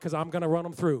front of me because I'm going to run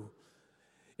them through.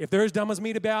 If they're as dumb as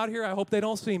me to be out here, I hope they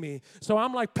don't see me. So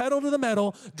I'm like pedal to the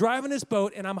metal, driving this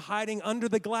boat, and I'm hiding under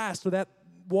the glass so that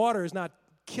water is not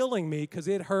killing me because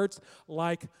it hurts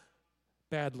like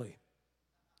badly.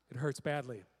 It hurts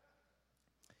badly.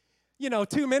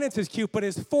 2 minutes is cute, but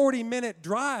it's 40-minute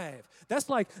drive. That's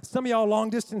like some of y'all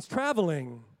long-distance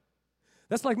traveling.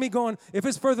 That's like me going, if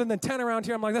it's further than 10 around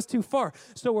here, I'm like, that's too far.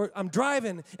 So I'm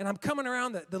driving, and I'm coming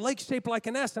around the lake shaped like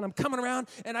an S, and I'm coming around,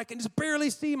 and I can just barely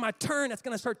see my turn that's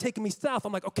going to start taking me south.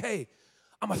 I'm like, okay,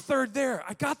 I'm a third there.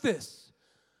 I got this.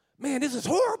 Man, this is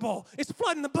horrible. It's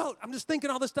flooding the boat. I'm just thinking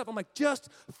all this stuff. I'm like, just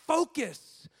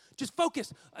focus. Just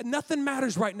focus. Nothing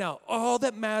matters right now. All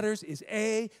that matters is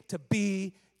A to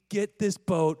B, get this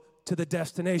boat to the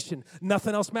destination.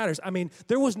 Nothing else matters. I mean,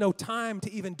 there was no time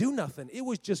to even do nothing. It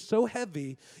was just so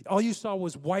heavy. All you saw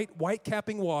was white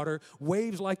capping water,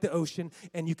 waves like the ocean,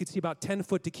 and you could see about 10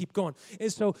 foot to keep going.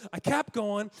 And so I kept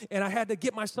going, and I had to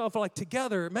get myself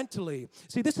together mentally.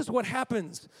 See, this is what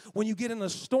happens when you get in a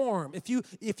storm. If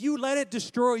you let it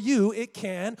destroy you, it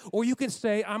can, or you can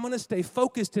say, I'm going to stay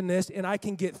focused in this, and I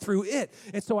can get through it.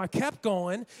 And so I kept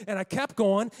going,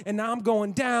 and now I'm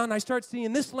going down. I start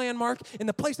seeing this landmark, and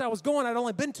the place I was going, I'd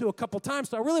only been to a couple times,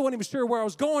 so I really wasn't even sure where I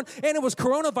was going, and it was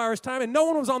coronavirus time, and no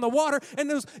one was on the water,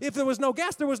 and if there was no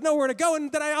gas, there was nowhere to go,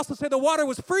 and then I also said the water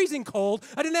was freezing cold.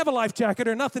 I didn't have a life jacket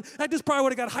or nothing. I just probably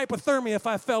would have got hypothermia if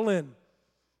I fell in.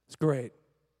 It's great.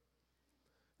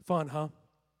 Fun, huh?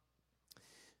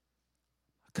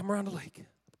 I come around the lake,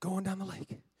 going down the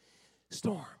lake.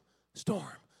 Storm.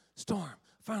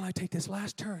 Finally, I take this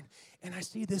last turn, and I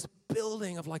see this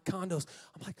building of condos.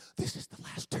 I'm like, this is the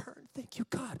last turn. Thank you,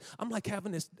 God. I'm like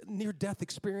having this near-death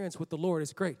experience with the Lord.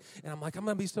 It's great. And I'm like, I'm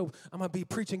gonna be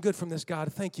preaching good from this,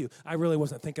 God. Thank you. I really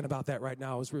wasn't thinking about that right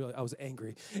now. I was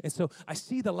angry. And so I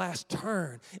see the last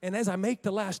turn, and as I make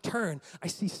the last turn, I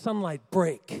see sunlight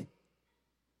break.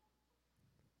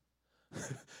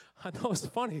 I know it's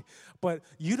funny, but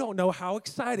you don't know how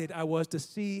excited I was to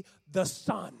see the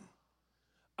sun.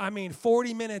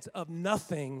 40 minutes of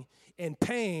nothing and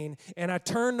pain, and I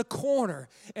turned the corner,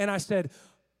 and I said,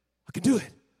 I can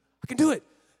do it.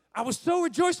 I was so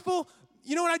rejoiceful.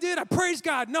 You know what I did? I praised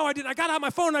God. No, I didn't. I got out my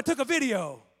phone, and I took a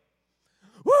video.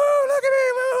 Woo, look at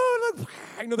me,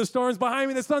 woo, look. The storm's behind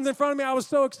me, the sun's in front of me. I was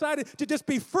so excited to just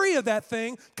be free of that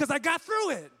thing because I got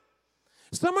through it.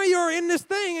 Some of you are in this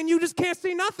thing and you just can't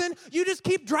see nothing. You just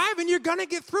keep driving. You're going to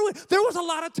get through it. There was a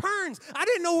lot of turns. I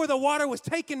didn't know where the water was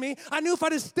taking me. I knew if I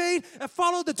just stayed and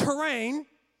followed the terrain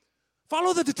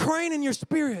in your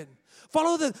spirit.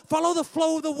 Follow the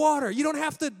flow of the water. You don't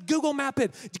have to Google map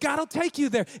it. God will take you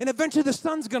there, and eventually the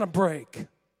sun's going to break.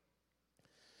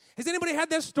 Has anybody had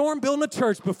that storm building a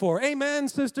church before? Amen,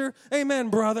 sister. Amen,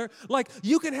 brother. Like,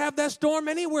 you can have that storm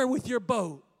anywhere with your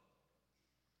boat.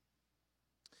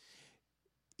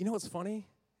 You know what's funny?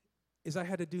 Is I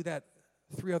had to do that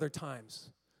 3 other times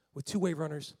with 2 wave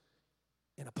runners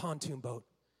and a pontoon boat.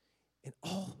 And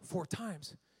all 4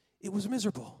 times, it was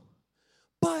miserable.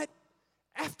 But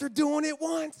after doing it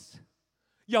once,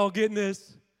 y'all getting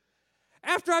this?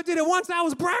 After I did it once, I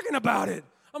was bragging about it.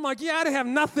 I'm like, yeah, I didn't have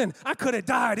nothing. I could have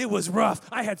died. It was rough.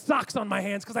 I had socks on my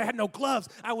hands because I had no gloves.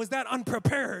 I was that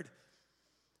unprepared.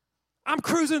 I'm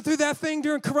cruising through that thing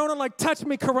during Corona like, touch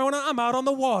me, Corona. I'm out on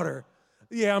the water.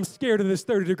 Yeah, I'm scared of this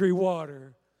 30-degree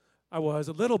water. I was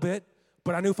a little bit,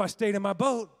 but I knew if I stayed in my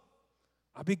boat,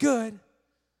 I'd be good.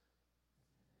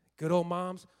 Good old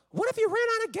moms. What if you ran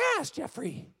out of gas,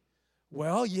 Jeffrey?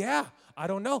 Well, yeah, I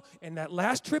don't know. And that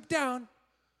last trip down,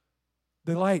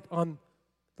 the light on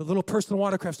the little personal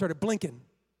watercraft started blinking.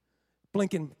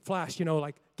 Blinking flash,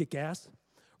 like get gas.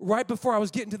 Right before I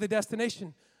was getting to the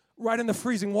destination, right in the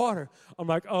freezing water. I'm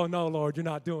like, oh no, Lord, you're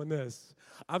not doing this.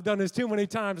 I've done this too many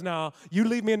times now. You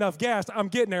leave me enough gas, I'm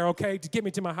getting there, okay, to get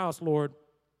me to my house, Lord.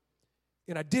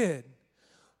 And I did.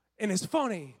 And it's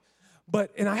funny,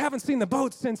 and I haven't seen the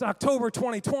boat since October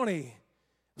 2020.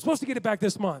 I'm supposed to get it back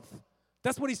this month.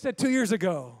 That's what he said 2 years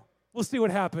ago. We'll see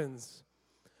what happens.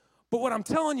 But what I'm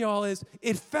telling y'all is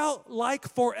it felt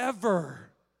like forever.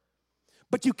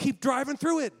 But you keep driving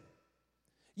through it.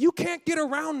 You can't get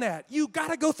around that. You got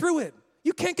to go through it.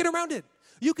 You can't get around it.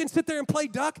 You can sit there and play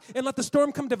duck and let the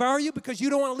storm come devour you because you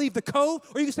don't want to leave the cove.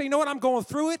 Or you can say, you know what, I'm going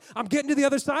through it. I'm getting to the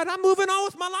other side. I'm moving on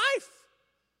with my life.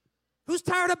 Who's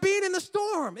tired of being in the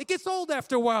storm? It gets old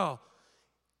after a while.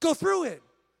 Go through it.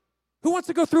 Who wants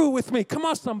to go through it with me? Come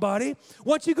on, somebody.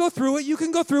 Once you go through it, you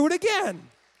can go through it again.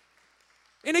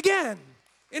 And again,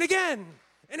 and again,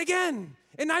 and again.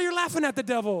 And now you're laughing at the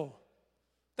devil.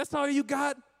 That's all you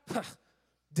got?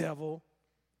 Devil.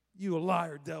 You a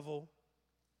liar, devil.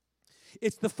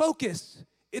 It's the focus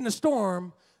in the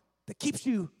storm that keeps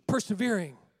you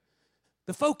persevering.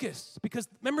 The focus. Because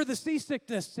remember the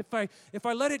seasickness. If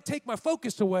I let it take my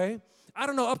focus away, I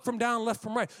don't know up from down, left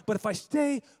from right. But if I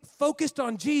stay focused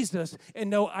on Jesus and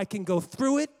know I can go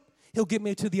through it, he'll get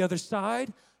me to the other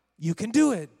side, you can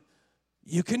do it.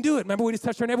 You can do it. Remember we just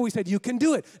touched our neighbor, we said, you can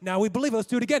do it. Now we believe it. Let's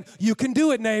do it again. You can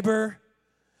do it, neighbor.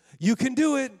 You can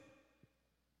do it.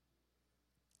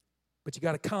 But you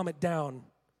got to calm it down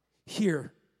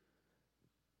here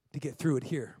to get through it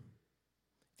here.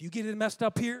 If you get it messed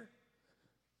up here,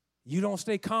 you don't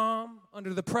stay calm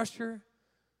under the pressure,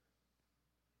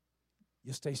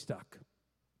 you'll stay stuck.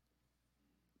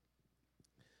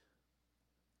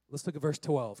 Let's look at verse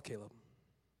 12, Caleb.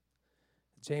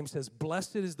 James says,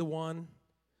 blessed is the one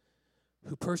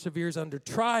who perseveres under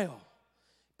trial,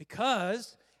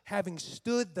 because having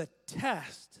stood the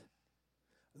test,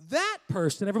 that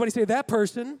person, everybody say that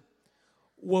person,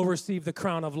 will receive the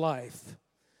crown of life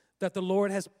that the Lord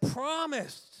has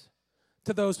promised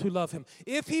to those who love him.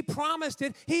 If he promised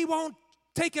it, he won't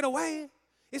take it away.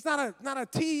 It's not a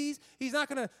tease. He's not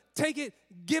going to take it,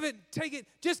 give it, take it.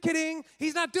 Just kidding.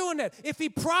 He's not doing that. If he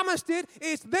promised it,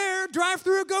 it's there. Drive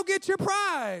through it. Go get your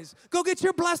prize. Go get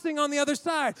your blessing on the other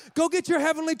side. Go get your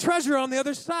heavenly treasure on the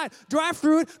other side. Drive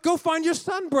through it. Go find your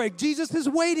sunbreak. Jesus is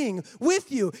waiting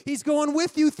with you. He's going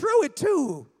with you through it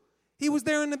too. He was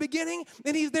there in the beginning,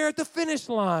 and he's there at the finish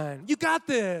line. You got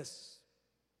this.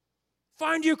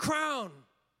 Find your crown.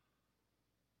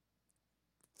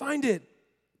 Find it.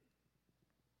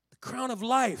 Crown of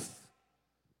life.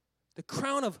 The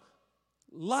crown of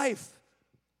life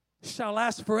shall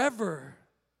last forever.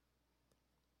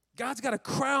 God's got a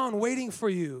crown waiting for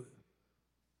you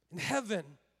in heaven.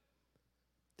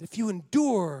 If you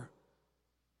endure,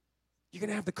 you're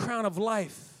going to have the crown of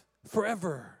life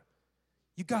forever.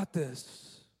 You got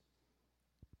this.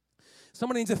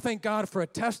 Somebody needs to thank God for a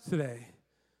test today.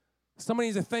 Somebody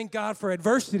needs to thank God for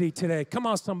adversity today. Come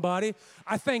on, somebody.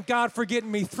 I thank God for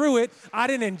getting me through it. I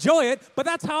didn't enjoy it, but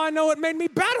that's how I know it made me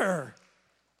better.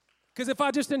 Because if I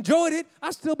just enjoyed it,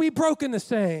 I'd still be broken the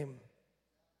same.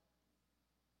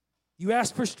 You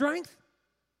ask for strength,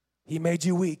 he made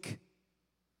you weak.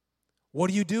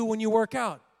 What do you do when you work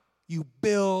out? You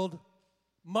build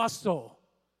muscle.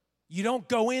 You don't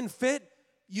go in fit.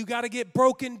 You got to get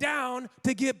broken down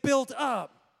to get built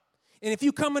up. And if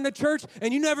you come into church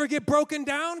and you never get broken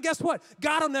down, guess what?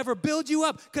 God will never build you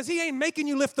up because he ain't making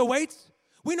you lift the weights.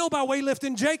 We know about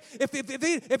weightlifting, Jake.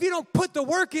 If you don't put the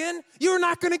work in, you're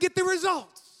not going to get the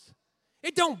results.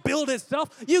 It don't build itself.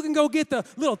 You can go get the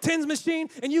little tins machine,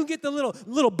 and you can get the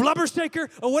little blubber shaker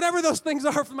or whatever those things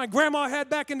are from my grandma had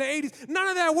back in the 80s. None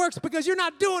of that works because you're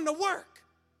not doing the work.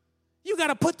 You got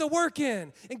to put the work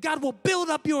in, and God will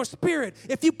build up your spirit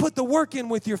if you put the work in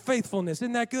with your faithfulness.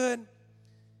 Isn't that good?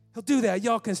 He'll do that.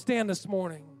 Y'all can stand this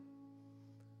morning.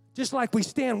 Just like we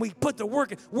stand, we put the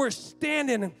work in. We're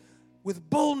standing with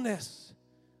boldness.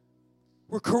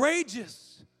 We're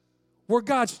courageous. We're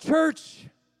God's church.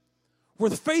 We're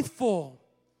faithful.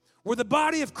 We're the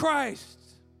body of Christ.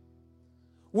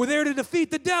 We're there to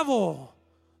defeat the devil.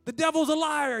 The devil's a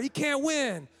liar. He can't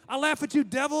win. I laugh at you,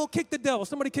 devil. Kick the devil.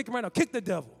 Somebody kick him right now. Kick the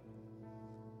devil.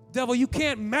 Devil, you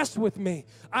can't mess with me.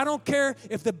 I don't care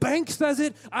if the bank says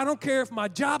it. I don't care if my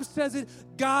job says it.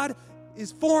 God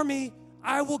is for me.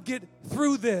 I will get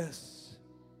through this.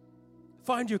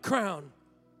 Find your crown.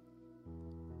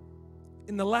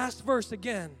 In the last verse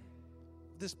again,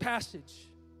 this passage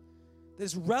that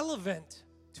is relevant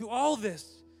to all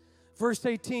this, verse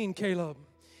 18, Caleb.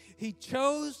 He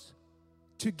chose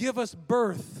to give us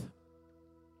birth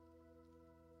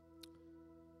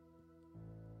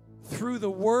through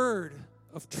the word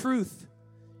of truth,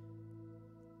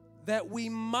 that we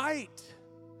might,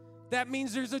 that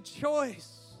means there's a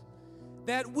choice,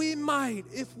 that we might,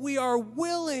 if we are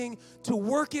willing to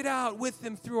work it out with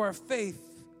him through our faith,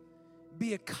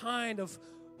 be a kind of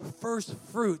first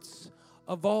fruits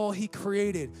of all he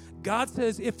created. God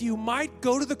says, if you might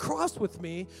go to the cross with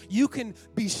me, you can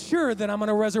be sure that I'm going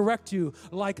to resurrect you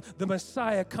like the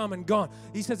Messiah come and gone.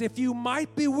 He says, if you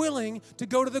might be willing to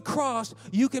go to the cross,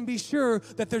 you can be sure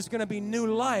that there's going to be new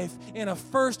life and a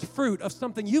first fruit of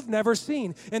something you've never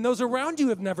seen and those around you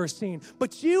have never seen.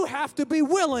 But you have to be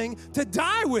willing to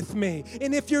die with me.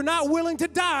 And if you're not willing to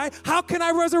die, how can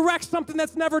I resurrect something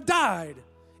that's never died?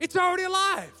 It's already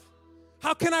alive.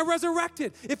 How can I resurrect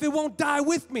it if it won't die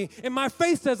with me? And my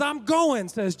faith says, I'm going,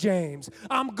 says James.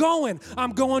 I'm going.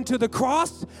 I'm going to the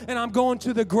cross and I'm going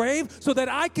to the grave so that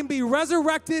I can be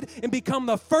resurrected and become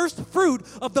the first fruit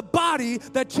of the body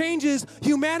that changes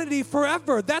humanity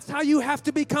forever. That's how you have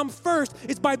to become first.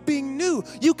 It's by being new.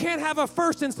 You can't have a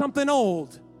first in something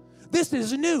old. This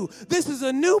is new. This is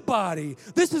a new body.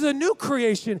 This is a new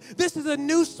creation. This is a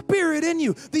new spirit in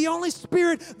you. The only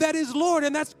spirit that is Lord,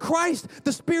 and that's Christ,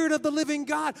 the Spirit of the living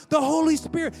God, the Holy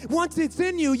Spirit. Once it's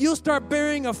in you, you'll start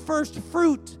bearing a first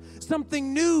fruit,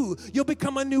 something new. You'll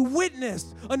become a new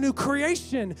witness, a new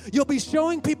creation. You'll be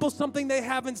showing people something they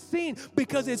haven't seen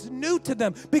because it's new to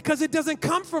them, because it doesn't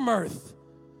come from earth.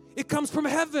 It comes from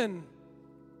heaven.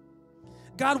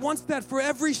 God wants that for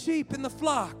every sheep in the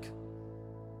flock.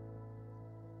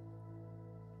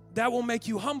 That will make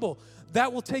you humble.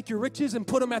 That will take your riches and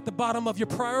put them at the bottom of your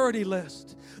priority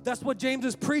list. That's what James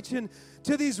is preaching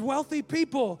to these wealthy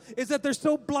people, is that they're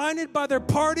so blinded by their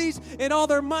parties and all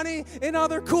their money and all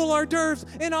their cool hors d'oeuvres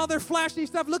and all their flashy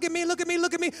stuff. Look at me, look at me,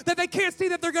 look at me, that they can't see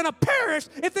that they're going to perish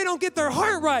if they don't get their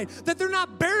heart right, that they're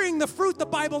not bearing the fruit the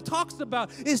Bible talks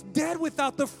about. It's dead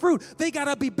without the fruit. They got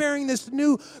to be bearing this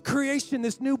new creation,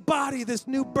 this new body, this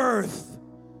new birth.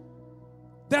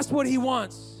 That's what he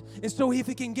wants. And so if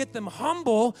he can get them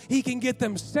humble, he can get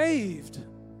them saved.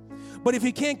 But if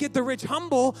he can't get the rich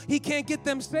humble, he can't get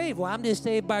them saved. Well, I'm just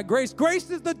saved by grace. Grace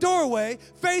is the doorway.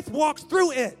 Faith walks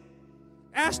through it.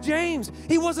 Ask James.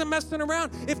 He wasn't messing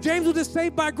around. If James was just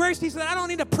saved by grace, he said, I don't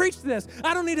need to preach this.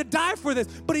 I don't need to die for this.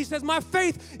 But he says, my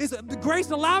faith is,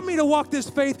 grace allowed me to walk this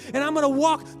faith, and I'm going to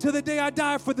walk to the day I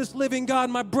die for this living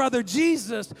God, my brother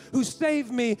Jesus, who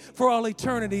saved me for all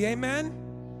eternity. Amen?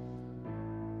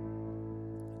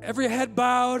 Every head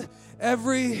bowed,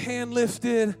 every hand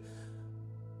lifted.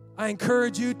 I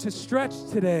encourage you to stretch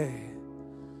today.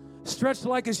 Stretch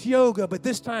like it's yoga, but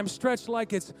this time stretch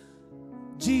like it's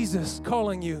Jesus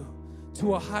calling you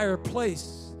to a higher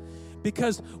place.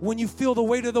 Because when you feel the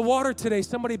weight of the water today,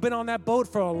 somebody been on that boat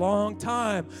for a long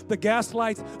time. The gas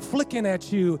light's flicking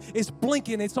at you. It's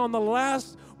blinking. It's on the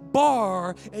last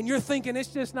bar, and you're thinking it's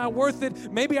just not worth it.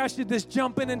 Maybe I should just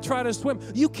jump in and try to swim.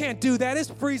 You can't do that. It's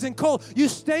freezing cold. You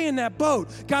stay in that boat.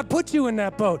 God put you in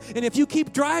that boat. And if you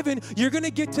keep driving, you're going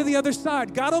to get to the other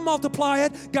side. God will multiply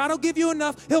it. God will give you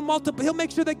enough. He'll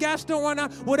make sure the gas don't run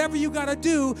out. Whatever you got to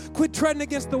do, quit treading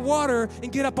against the water and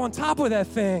get up on top of that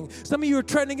thing. Some of you are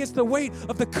treading against the weight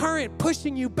of the current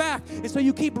pushing you back. And so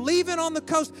you keep leaving on the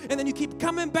coast, and then you keep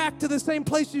coming back to the same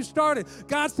place you started.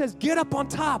 God says, get up on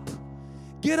top.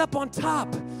 Get up on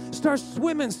top. Start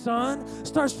swimming, son.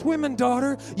 Start swimming,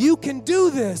 daughter. You can do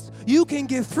this. You can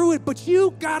get through it, but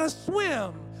you gotta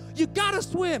swim. You got to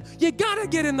swim. You got to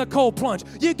get in the cold plunge.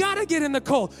 You got to get in the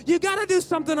cold. You got to do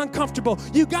something uncomfortable.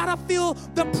 You got to feel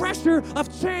the pressure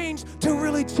of change to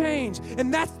really change.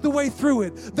 And that's the way through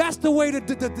it. That's the way to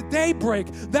the daybreak.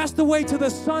 That's the way to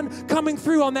the sun coming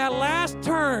through on that last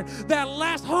turn, that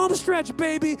last home stretch,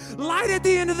 baby. Light at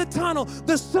the end of the tunnel.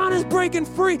 The sun is breaking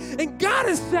free, and God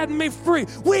is setting me free.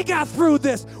 We got through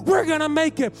this. We're going to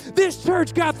make it. This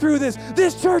church got through this.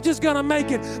 This church is going to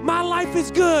make it. My life is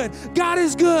good. God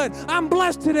is good. I'm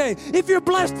blessed today. If you're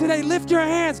blessed today, lift your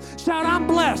hands. Shout, I'm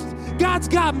blessed. God's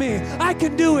got me. I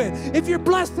can do it. If you're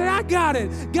blessed today, I got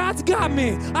it. God's got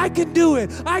me. I can do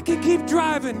it. I can keep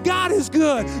driving. God is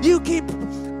good. You keep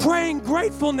praying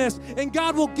gratefulness, and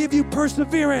God will give you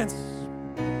perseverance.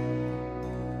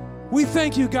 We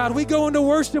thank you, God. We go into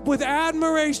worship with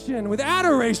admiration, with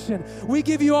adoration. We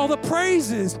give you all the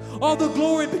praises, all the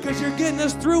glory, because you're getting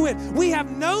us through it. We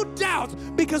have no doubt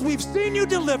because we've seen you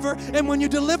deliver, and when you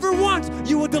deliver once,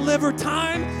 you will deliver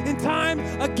time and time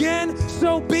again.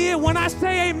 So be it. When I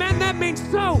say amen, that means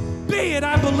so be it.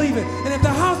 I believe it. And if the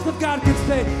house of God can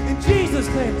say, in Jesus'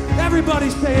 name, everybody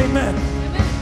say amen.